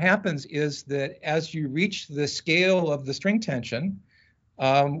so what happens is that as you reach the scale of the string tension,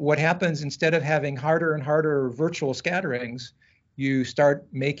 what happens, instead of having harder and harder virtual scatterings, you start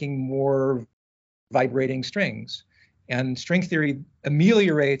making more vibrating strings. And string theory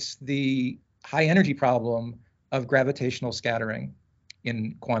ameliorates the high energy problem of gravitational scattering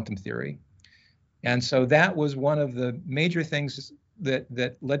in quantum theory. And so that was one of the major things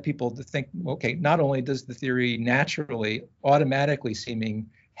that led people to think, okay, not only does the theory naturally, automatically seeming,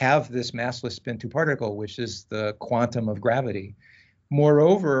 have this massless spin 2 particle, which is the quantum of gravity.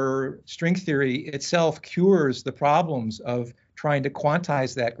 Moreover, string theory itself cures the problems of trying to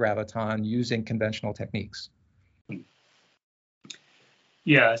quantize that graviton using conventional techniques.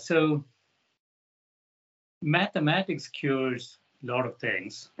 Yeah, so mathematics cures a lot of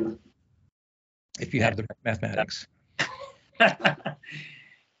things. If you have the mathematics.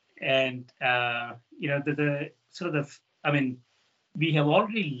 And, the sort of, I mean, we have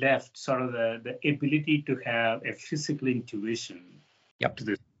already left sort of the ability to have a physical intuition to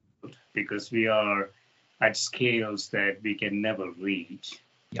this world, because we are at scales that we can never reach.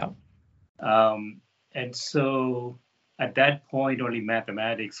 And so at that point, only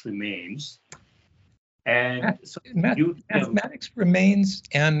mathematics remains. And so mathematics remains,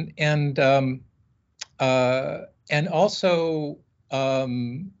 and also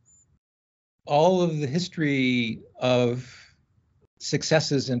all of the history of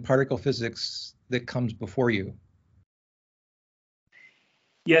successes in particle physics that comes before you.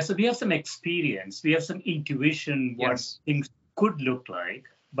 Yeah, so we have some experience, we have some intuition what things could look like,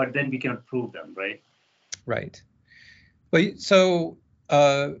 but then we cannot prove them, right? Right. But so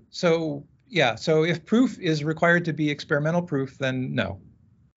if proof is required to be experimental proof, then no.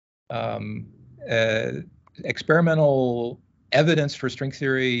 Experimental evidence for string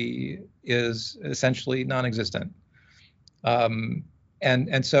theory is essentially non-existent. So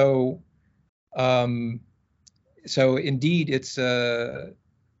indeed,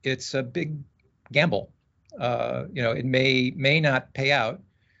 it's a big gamble. It may not pay out,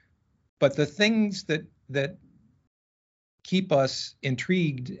 but the things that keep us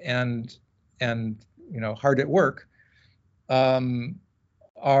intrigued and hard at work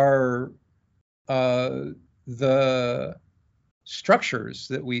are the structures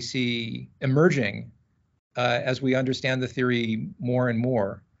that we see emerging as we understand the theory more and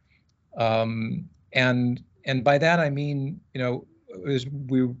more. And by that I mean, as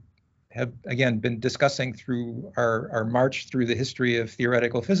we have again been discussing through our march through the history of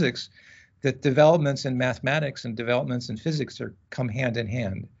theoretical physics, that developments in mathematics and developments in physics come hand in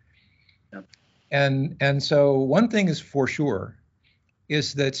hand. Yep. And so one thing is for sure,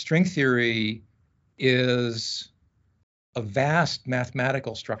 is that string theory is a vast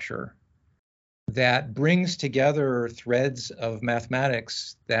mathematical structure that brings together threads of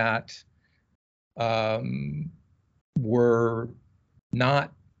mathematics that were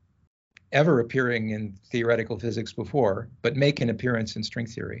not ever appearing in theoretical physics before, but make an appearance in string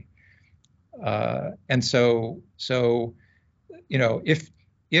theory. And so if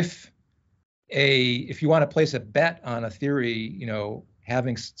you want to place a bet on a theory,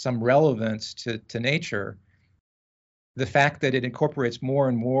 having some relevance to nature, the fact that it incorporates more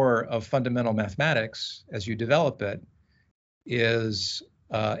and more of fundamental mathematics as you develop it is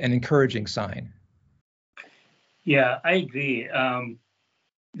an encouraging sign. Yeah, I agree.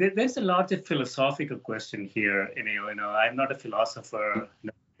 There's a larger philosophical question here. I'm not a philosopher,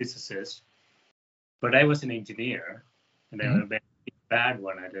 not a physicist, but I was an engineer, and I'm a very bad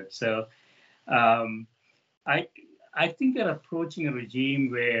one at it. So I think they're approaching a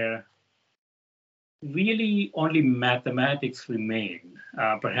regime where really only mathematics remain.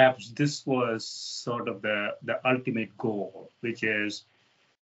 Perhaps this was sort of the ultimate goal, which is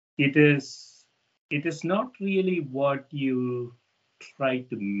it is not really what you try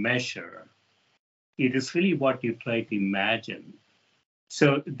to measure. It is really what you try to imagine.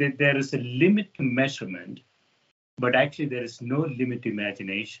 So there is a limit to measurement, but actually there is no limit to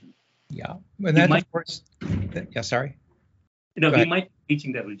imagination. Yeah, and that of course. Yeah, sorry. We might be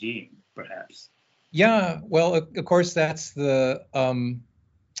reaching that regime, perhaps. Yeah, well, of course, that's the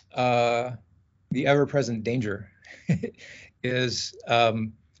ever-present danger. is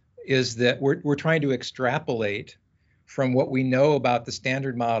that we're trying to extrapolate from what we know about the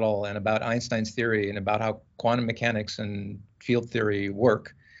Standard Model and about Einstein's theory and about how quantum mechanics and field theory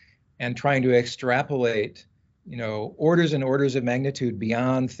work, and trying to extrapolate, orders and orders of magnitude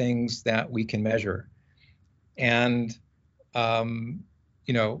beyond things that we can measure. And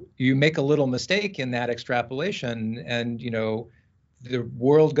you make a little mistake in that extrapolation, and the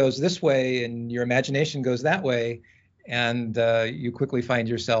world goes this way and your imagination goes that way, and you quickly find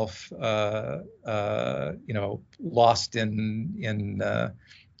yourself lost in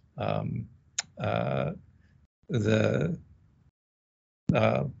the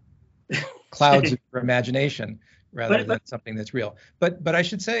clouds of your imagination rather than something that's real. But I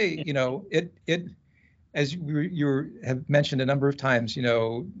should say, it as you have mentioned a number of times,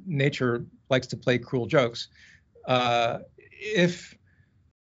 nature likes to play cruel jokes. It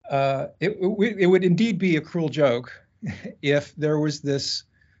would indeed be a cruel joke if there was this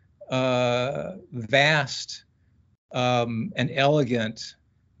vast and elegant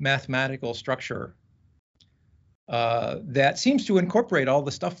mathematical structure that seems to incorporate all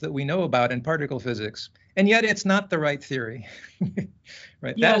the stuff that we know about in particle physics, and yet it's not the right theory.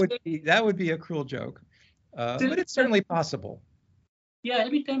 Right? Yeah, That would be a cruel joke, but it's certainly possible. Yeah,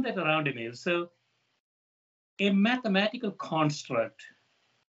 let me turn that around, Emil. So a mathematical construct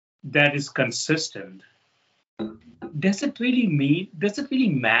that is consistent, does it really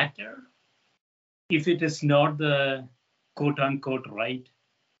matter if it is not the quote unquote right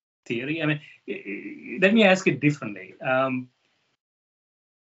theory? I mean, let me ask it differently.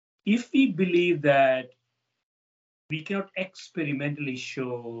 If we believe that we cannot experimentally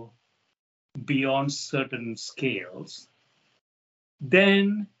show beyond certain scales,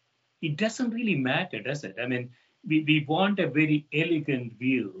 then it doesn't really matter, does it? I mean, we want a very elegant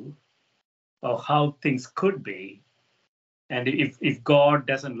view of how things could be. And if God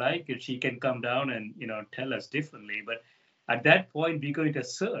doesn't like it, she can come down and tell us differently. But at that point, we're going to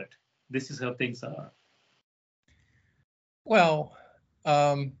assert this is how things are. Well,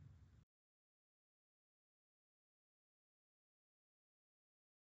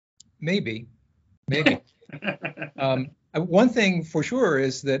 maybe. One thing for sure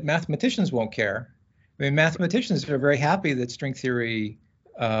is that mathematicians won't care. I mean, mathematicians are very happy that string theory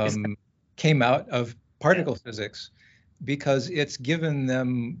came out of particle physics, because it's given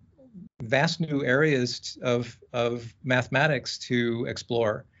them vast new areas of mathematics to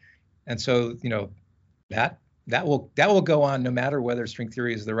explore. And so, that will go on no matter whether string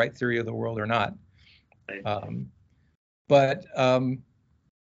theory is the right theory of the world or not. But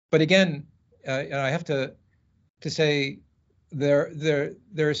again, I have to say there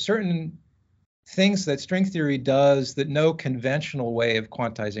are certain things that string theory does that no conventional way of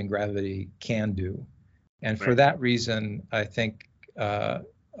quantizing gravity can do, and for that reason, I think that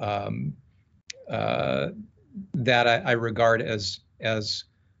I regard as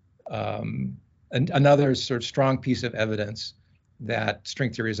another sort of strong piece of evidence that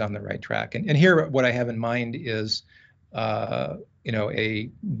string theory is on the right track. And here, what I have in mind is a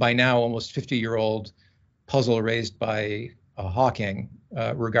by now almost 50-year-old puzzle raised by Hawking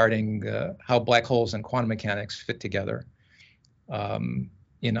regarding how black holes and quantum mechanics fit together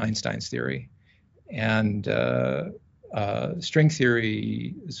in Einstein's theory. And string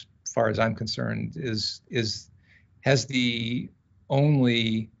theory, as far as I'm concerned, has the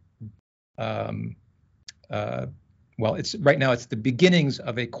only it's right now it's the beginnings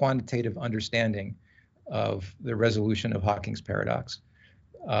of a quantitative understanding of the resolution of Hawking's paradox.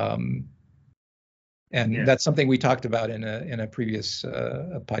 That's something we talked about in a previous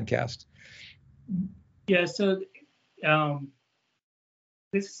podcast. Yeah. So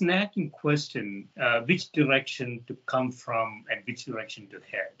this nagging question: which direction to come from and which direction to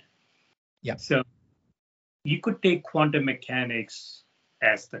head? Yeah. So you could take quantum mechanics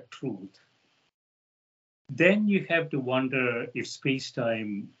as the truth. Then you have to wonder if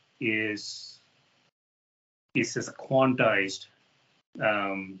space-time is a quantized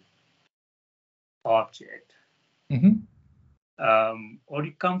object, or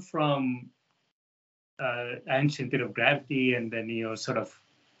you come from ancient theory of gravity and then sort of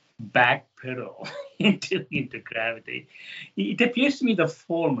backpedal into gravity. It appears to me the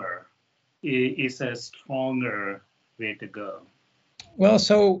former is a stronger way to go. Well,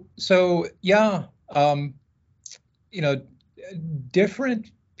 so yeah,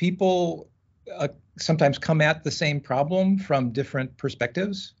 different people sometimes come at the same problem from different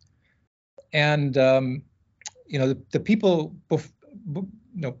perspectives, and the people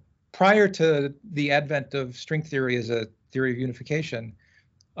prior to the advent of string theory as a theory of unification,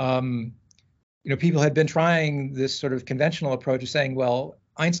 people had been trying this sort of conventional approach of saying, well,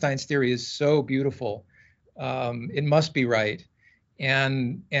 Einstein's theory is so beautiful, it must be right,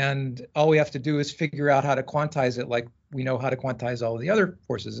 and all we have to do is figure out how to quantize it like we know how to quantize all of the other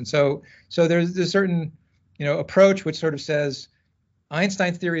forces. And so there's this certain approach which sort of says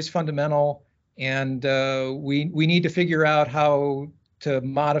Einstein's theory is fundamental, and we need to figure out how to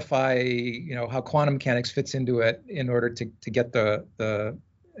modify how quantum mechanics fits into it in order to get the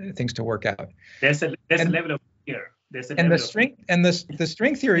things to work out. There's a level of fear. And the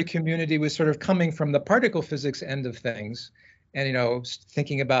string theory community was sort of coming from the particle physics end of things, and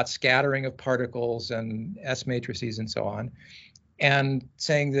thinking about scattering of particles and S matrices and so on, and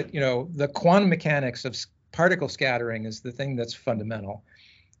saying that the quantum mechanics of particle scattering is the thing that's fundamental.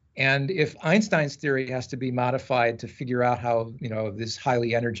 And if Einstein's theory has to be modified to figure out how these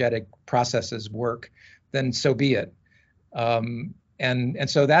highly energetic processes work, then so be it. And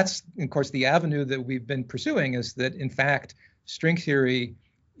so that's, of course, the avenue that we've been pursuing, is that in fact string theory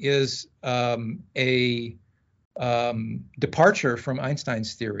is a departure from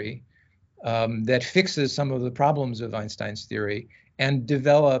Einstein's theory, that fixes some of the problems of Einstein's theory and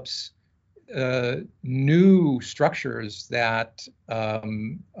develops new structures that are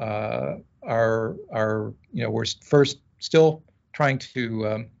we're first still trying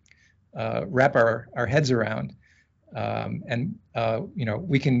to wrap our heads around, and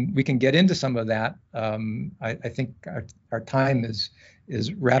we can get into some of that. I think our time is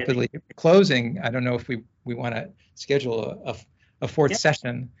rapidly closing. I don't know if we want to schedule a fourth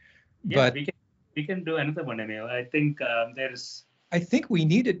session, but we can do another one, Emil. I think there's. I think we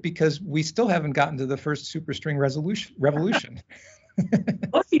need it because we still haven't gotten to the first superstring revolution.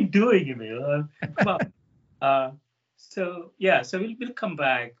 What are you doing, Emil? Come on. So we'll come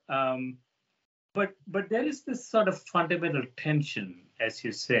back. But there is this sort of fundamental tension, as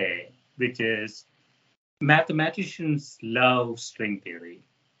you say, which is mathematicians love string theory.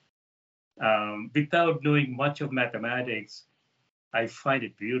 Without knowing much of mathematics, I find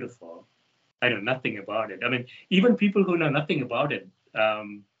it beautiful. I know nothing about it. I mean, even people who know nothing about it,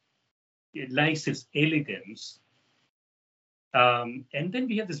 it likes its elegance. And then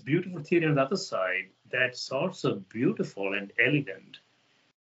we have this beautiful theory on the other side that's also beautiful and elegant.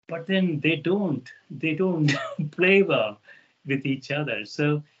 But then they don't play well with each other.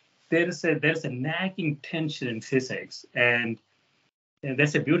 So there's a nagging tension in physics, and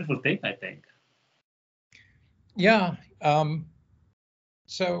that's a beautiful thing, I think. Yeah. I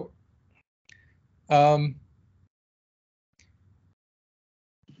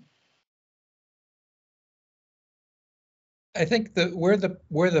think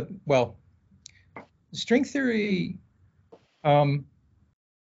string theory.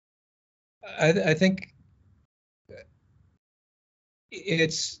 I think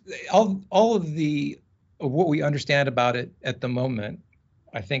it's all of what we understand about it at the moment,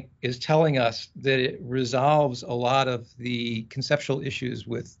 I think, is telling us that it resolves a lot of the conceptual issues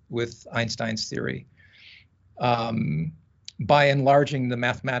with Einstein's theory by enlarging the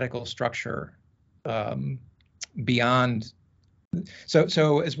mathematical structure beyond.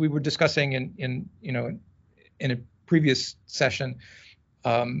 So as we were discussing in a previous session,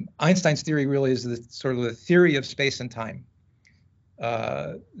 Einstein's theory really is the sort of the theory of space and time.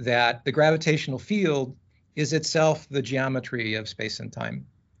 That the gravitational field is itself the geometry of space and time.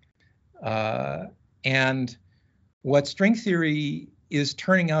 And what string theory is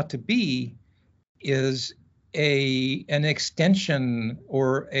turning out to be is an extension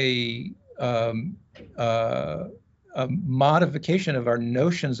or a modification of our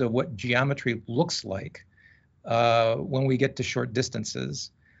notions of what geometry looks like when we get to short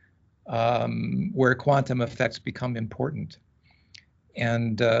distances, where quantum effects become important.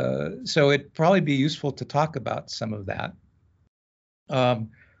 And so it'd probably be useful to talk about some of that.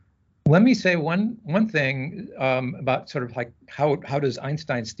 Let me say one thing about sort of like how does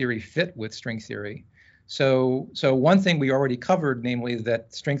Einstein's theory fit with string theory. So one thing we already covered, namely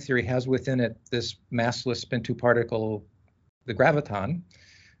that string theory has within it this massless spin-2 particle, the graviton,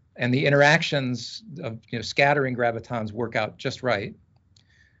 and the interactions of scattering gravitons work out just right.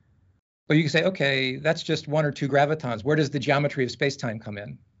 But you can say, okay, that's just one or two gravitons. Where does the geometry of space-time come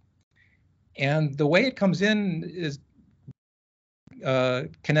in? And the way it comes in is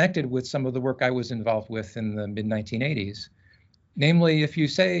connected with some of the work I was involved with in the mid-1980s. Namely, if you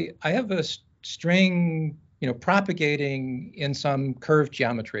say, I have a string, propagating in some curved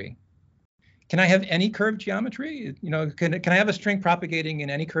geometry. Can I have any curved geometry? Can I have a string propagating in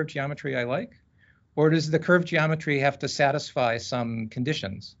any curved geometry I like? Or does the curved geometry have to satisfy some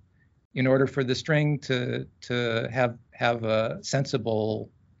conditions in order for the string to have a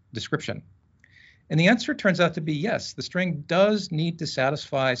sensible description? And the answer turns out to be yes. The string does need to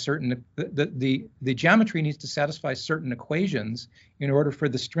satisfy the geometry needs to satisfy certain equations in order for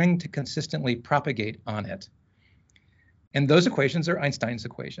the string to consistently propagate on it. And those equations are Einstein's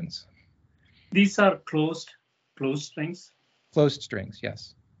equations. These are closed strings? Closed strings,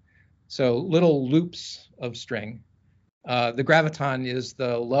 yes. So little loops of string. The graviton is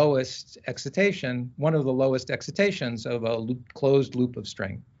the lowest excitation, one of the lowest excitations of a closed loop of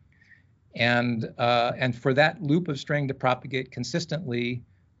string. And for that loop of string to propagate consistently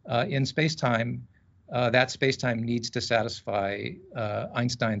in space-time, that space-time needs to satisfy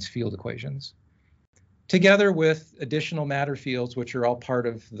Einstein's field equations, together with additional matter fields, which are all part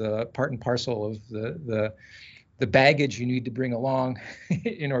and parcel of the baggage you need to bring along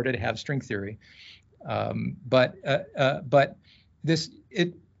in order to have string theory. But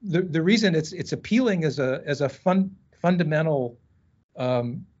the reason it's appealing as a fundamental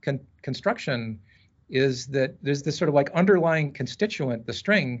construction is that there's this sort of like underlying constituent, the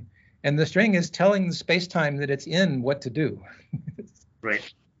string, and the string is telling the space-time that it's in what to do.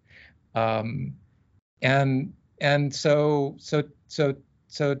 Right. And so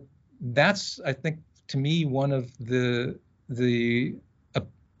that's, I think, to me, one of the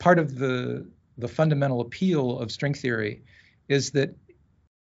part of the fundamental appeal of string theory is that,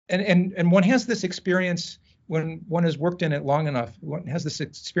 and one has this experience when one has worked in it long enough, one has this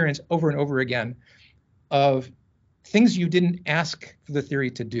experience over and over again of things you didn't ask the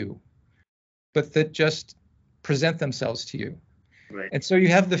theory to do, but that just present themselves to you. Right. And so you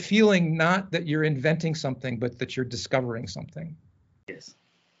have the feeling not that you're inventing something, but that you're discovering something. Yes.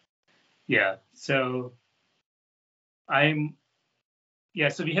 Yeah. So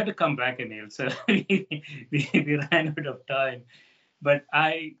so we had to come back, Anil. So we ran out of time. But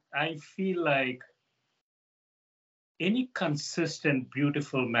I feel like any consistent,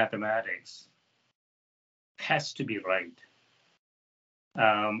 beautiful mathematics has to be right.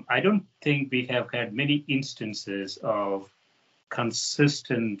 I don't think we have had many instances of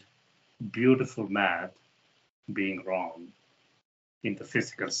consistent, beautiful math being wrong in the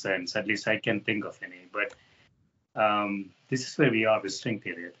physical sense. At least I can think of any. But this is where we are with string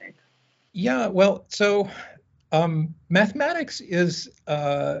theory, I think. Yeah, well, so mathematics is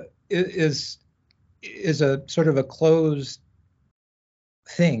a sort of a closed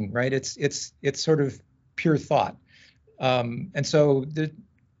thing, right? It's sort of pure thought, and so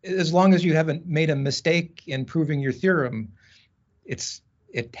as long as you haven't made a mistake in proving your theorem, it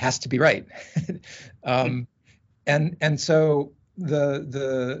has to be right. And so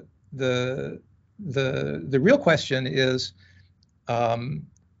the real question is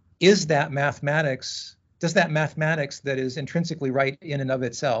that mathematics, does that mathematics that is intrinsically right in and of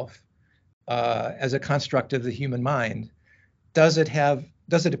itself, as a construct of the human mind, does it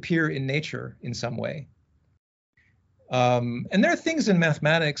appear in nature in some way? And there are things in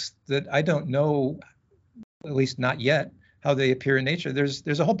mathematics that I don't know, at least not yet, how they appear in nature.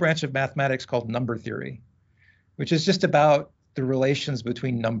 There's a whole branch of mathematics called number theory, which is just about the relations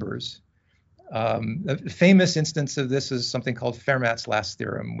between numbers. A famous instance of this is something called Fermat's last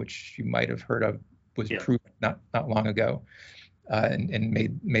theorem, which you might have heard of, was proved not long ago, and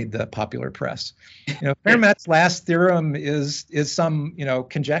made the popular press. Fermat's last theorem is some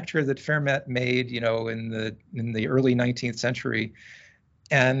conjecture that Fermat made in the early 19th century,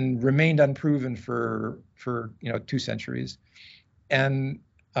 and remained unproven for 2 centuries. And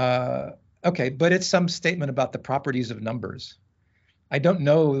okay, but it's some statement about the properties of numbers. I don't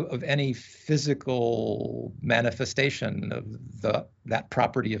know of any physical manifestation of that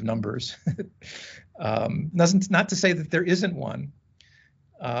property of numbers. Not to say that there isn't one.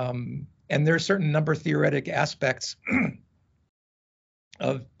 And there are certain number theoretic aspects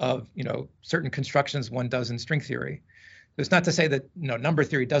of certain constructions one does in string theory. So it's not to say that number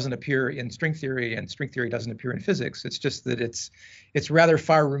theory doesn't appear in string theory and string theory doesn't appear in physics. It's just that it's rather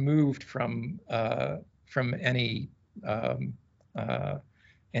far removed from any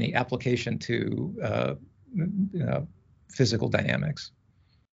application to physical dynamics.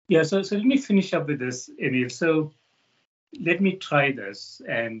 Yeah, so let me finish up with this, Emil. So let me try this,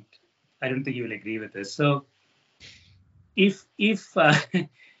 and I don't think you will agree with this. So if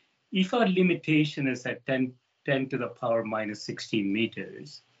our limitation is at 10 to the power minus 16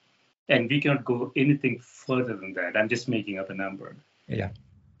 meters, and we cannot go anything further than that, I'm just making up a number. Yeah.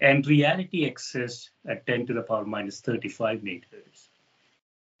 And reality exists at 10 to the power minus 35 meters.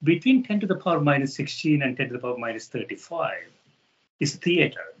 Between 10 to the power minus 16 and 10 to the power minus 35 is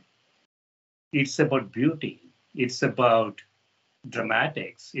theater. It's about beauty. It's about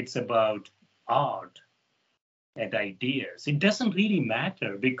dramatics. It's about art and ideas. It doesn't really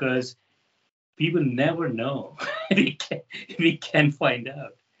matter because people never know. we can find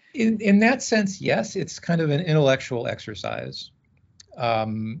out. In that sense, yes, it's kind of an intellectual exercise.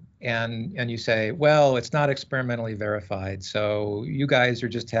 And you say, well, it's not experimentally verified, so you guys are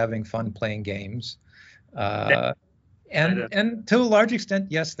just having fun playing games. And to a large extent,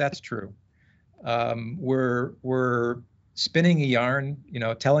 yes, that's true. We're spinning a yarn,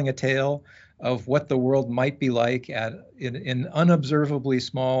 telling a tale of what the world might be like in unobservably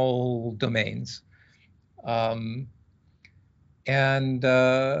small domains. And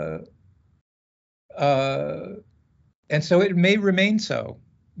so it may remain so.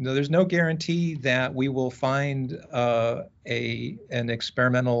 There's no guarantee that we will find an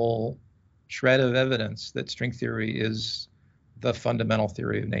experimental shred of evidence that string theory is the fundamental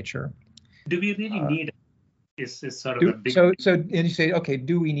theory of nature. Do we really need it? Is sort of a big... So and you say, okay,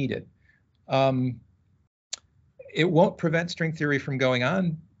 do we need it? It won't prevent string theory from going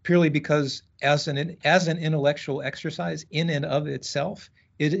on, purely because as an intellectual exercise in and of itself,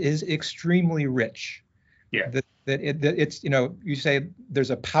 it is extremely rich. Yeah. that it's, you say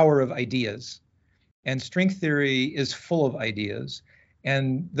there's a power of ideas, and string theory is full of ideas,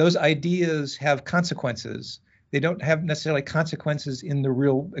 and those ideas have consequences. They don't have necessarily consequences in the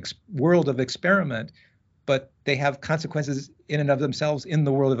real world of experiment, but they have consequences in and of themselves in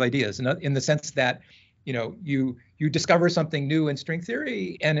the world of ideas, in the sense that, you discover something new in string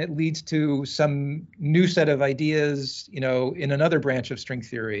theory, and it leads to some new set of ideas, in another branch of string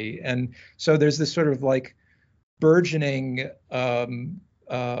theory. And so there's this sort of like burgeoning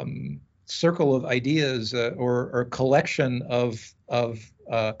circle of ideas, or collection of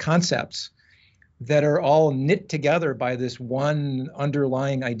concepts that are all knit together by this one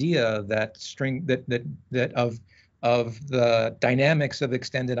underlying idea that of the dynamics of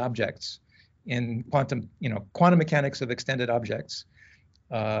extended objects in quantum mechanics of extended objects,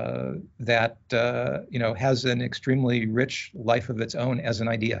 that has an extremely rich life of its own as an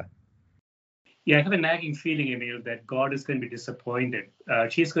idea. Yeah, I have a nagging feeling, Emil, that God is going to be disappointed.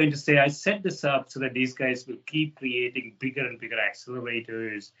 She's going to say, I set this up so that these guys will keep creating bigger and bigger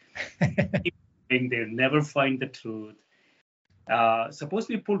accelerators. They'll never find the truth. Suppose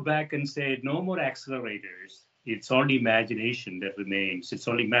we pull back and say, no more accelerators. It's only imagination that remains. It's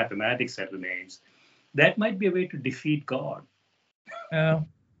only mathematics that remains. That might be a way to defeat God. Well,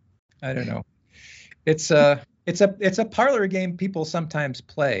 I don't know. It's a parlor game people sometimes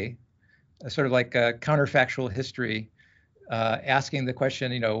play, sort of like a counterfactual history, asking the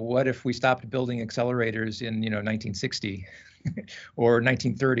question, what if we stopped building accelerators in 1960 or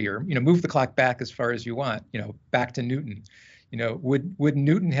 1930, or move the clock back as far as you want, back to Newton. Would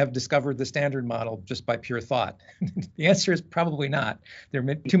Newton have discovered the Standard Model just by pure thought? The answer is probably not. There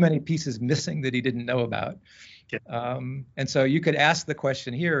are too many pieces missing that he didn't know about. And so you could ask the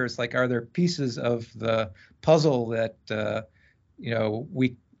question here, it's like, are there pieces of the puzzle that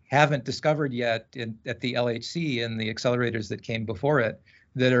we haven't discovered yet at the LHC and the accelerators that came before it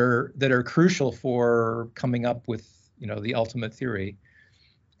that are crucial for coming up with the ultimate theory?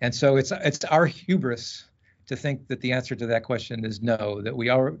 And so it's our hubris to think that the answer to that question is no, that we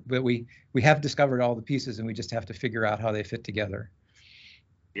have discovered all the pieces and we just have to figure out how they fit together.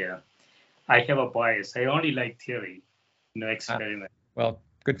 Yeah, I have a bias. I only like theory, no experiment. Well,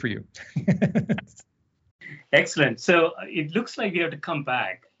 good for you. Excellent. So it looks like we have to come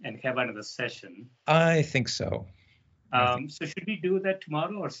back and have another session. I think so. So should we do that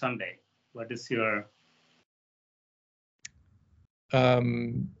tomorrow or Sunday? What is your...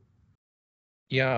 Yeah.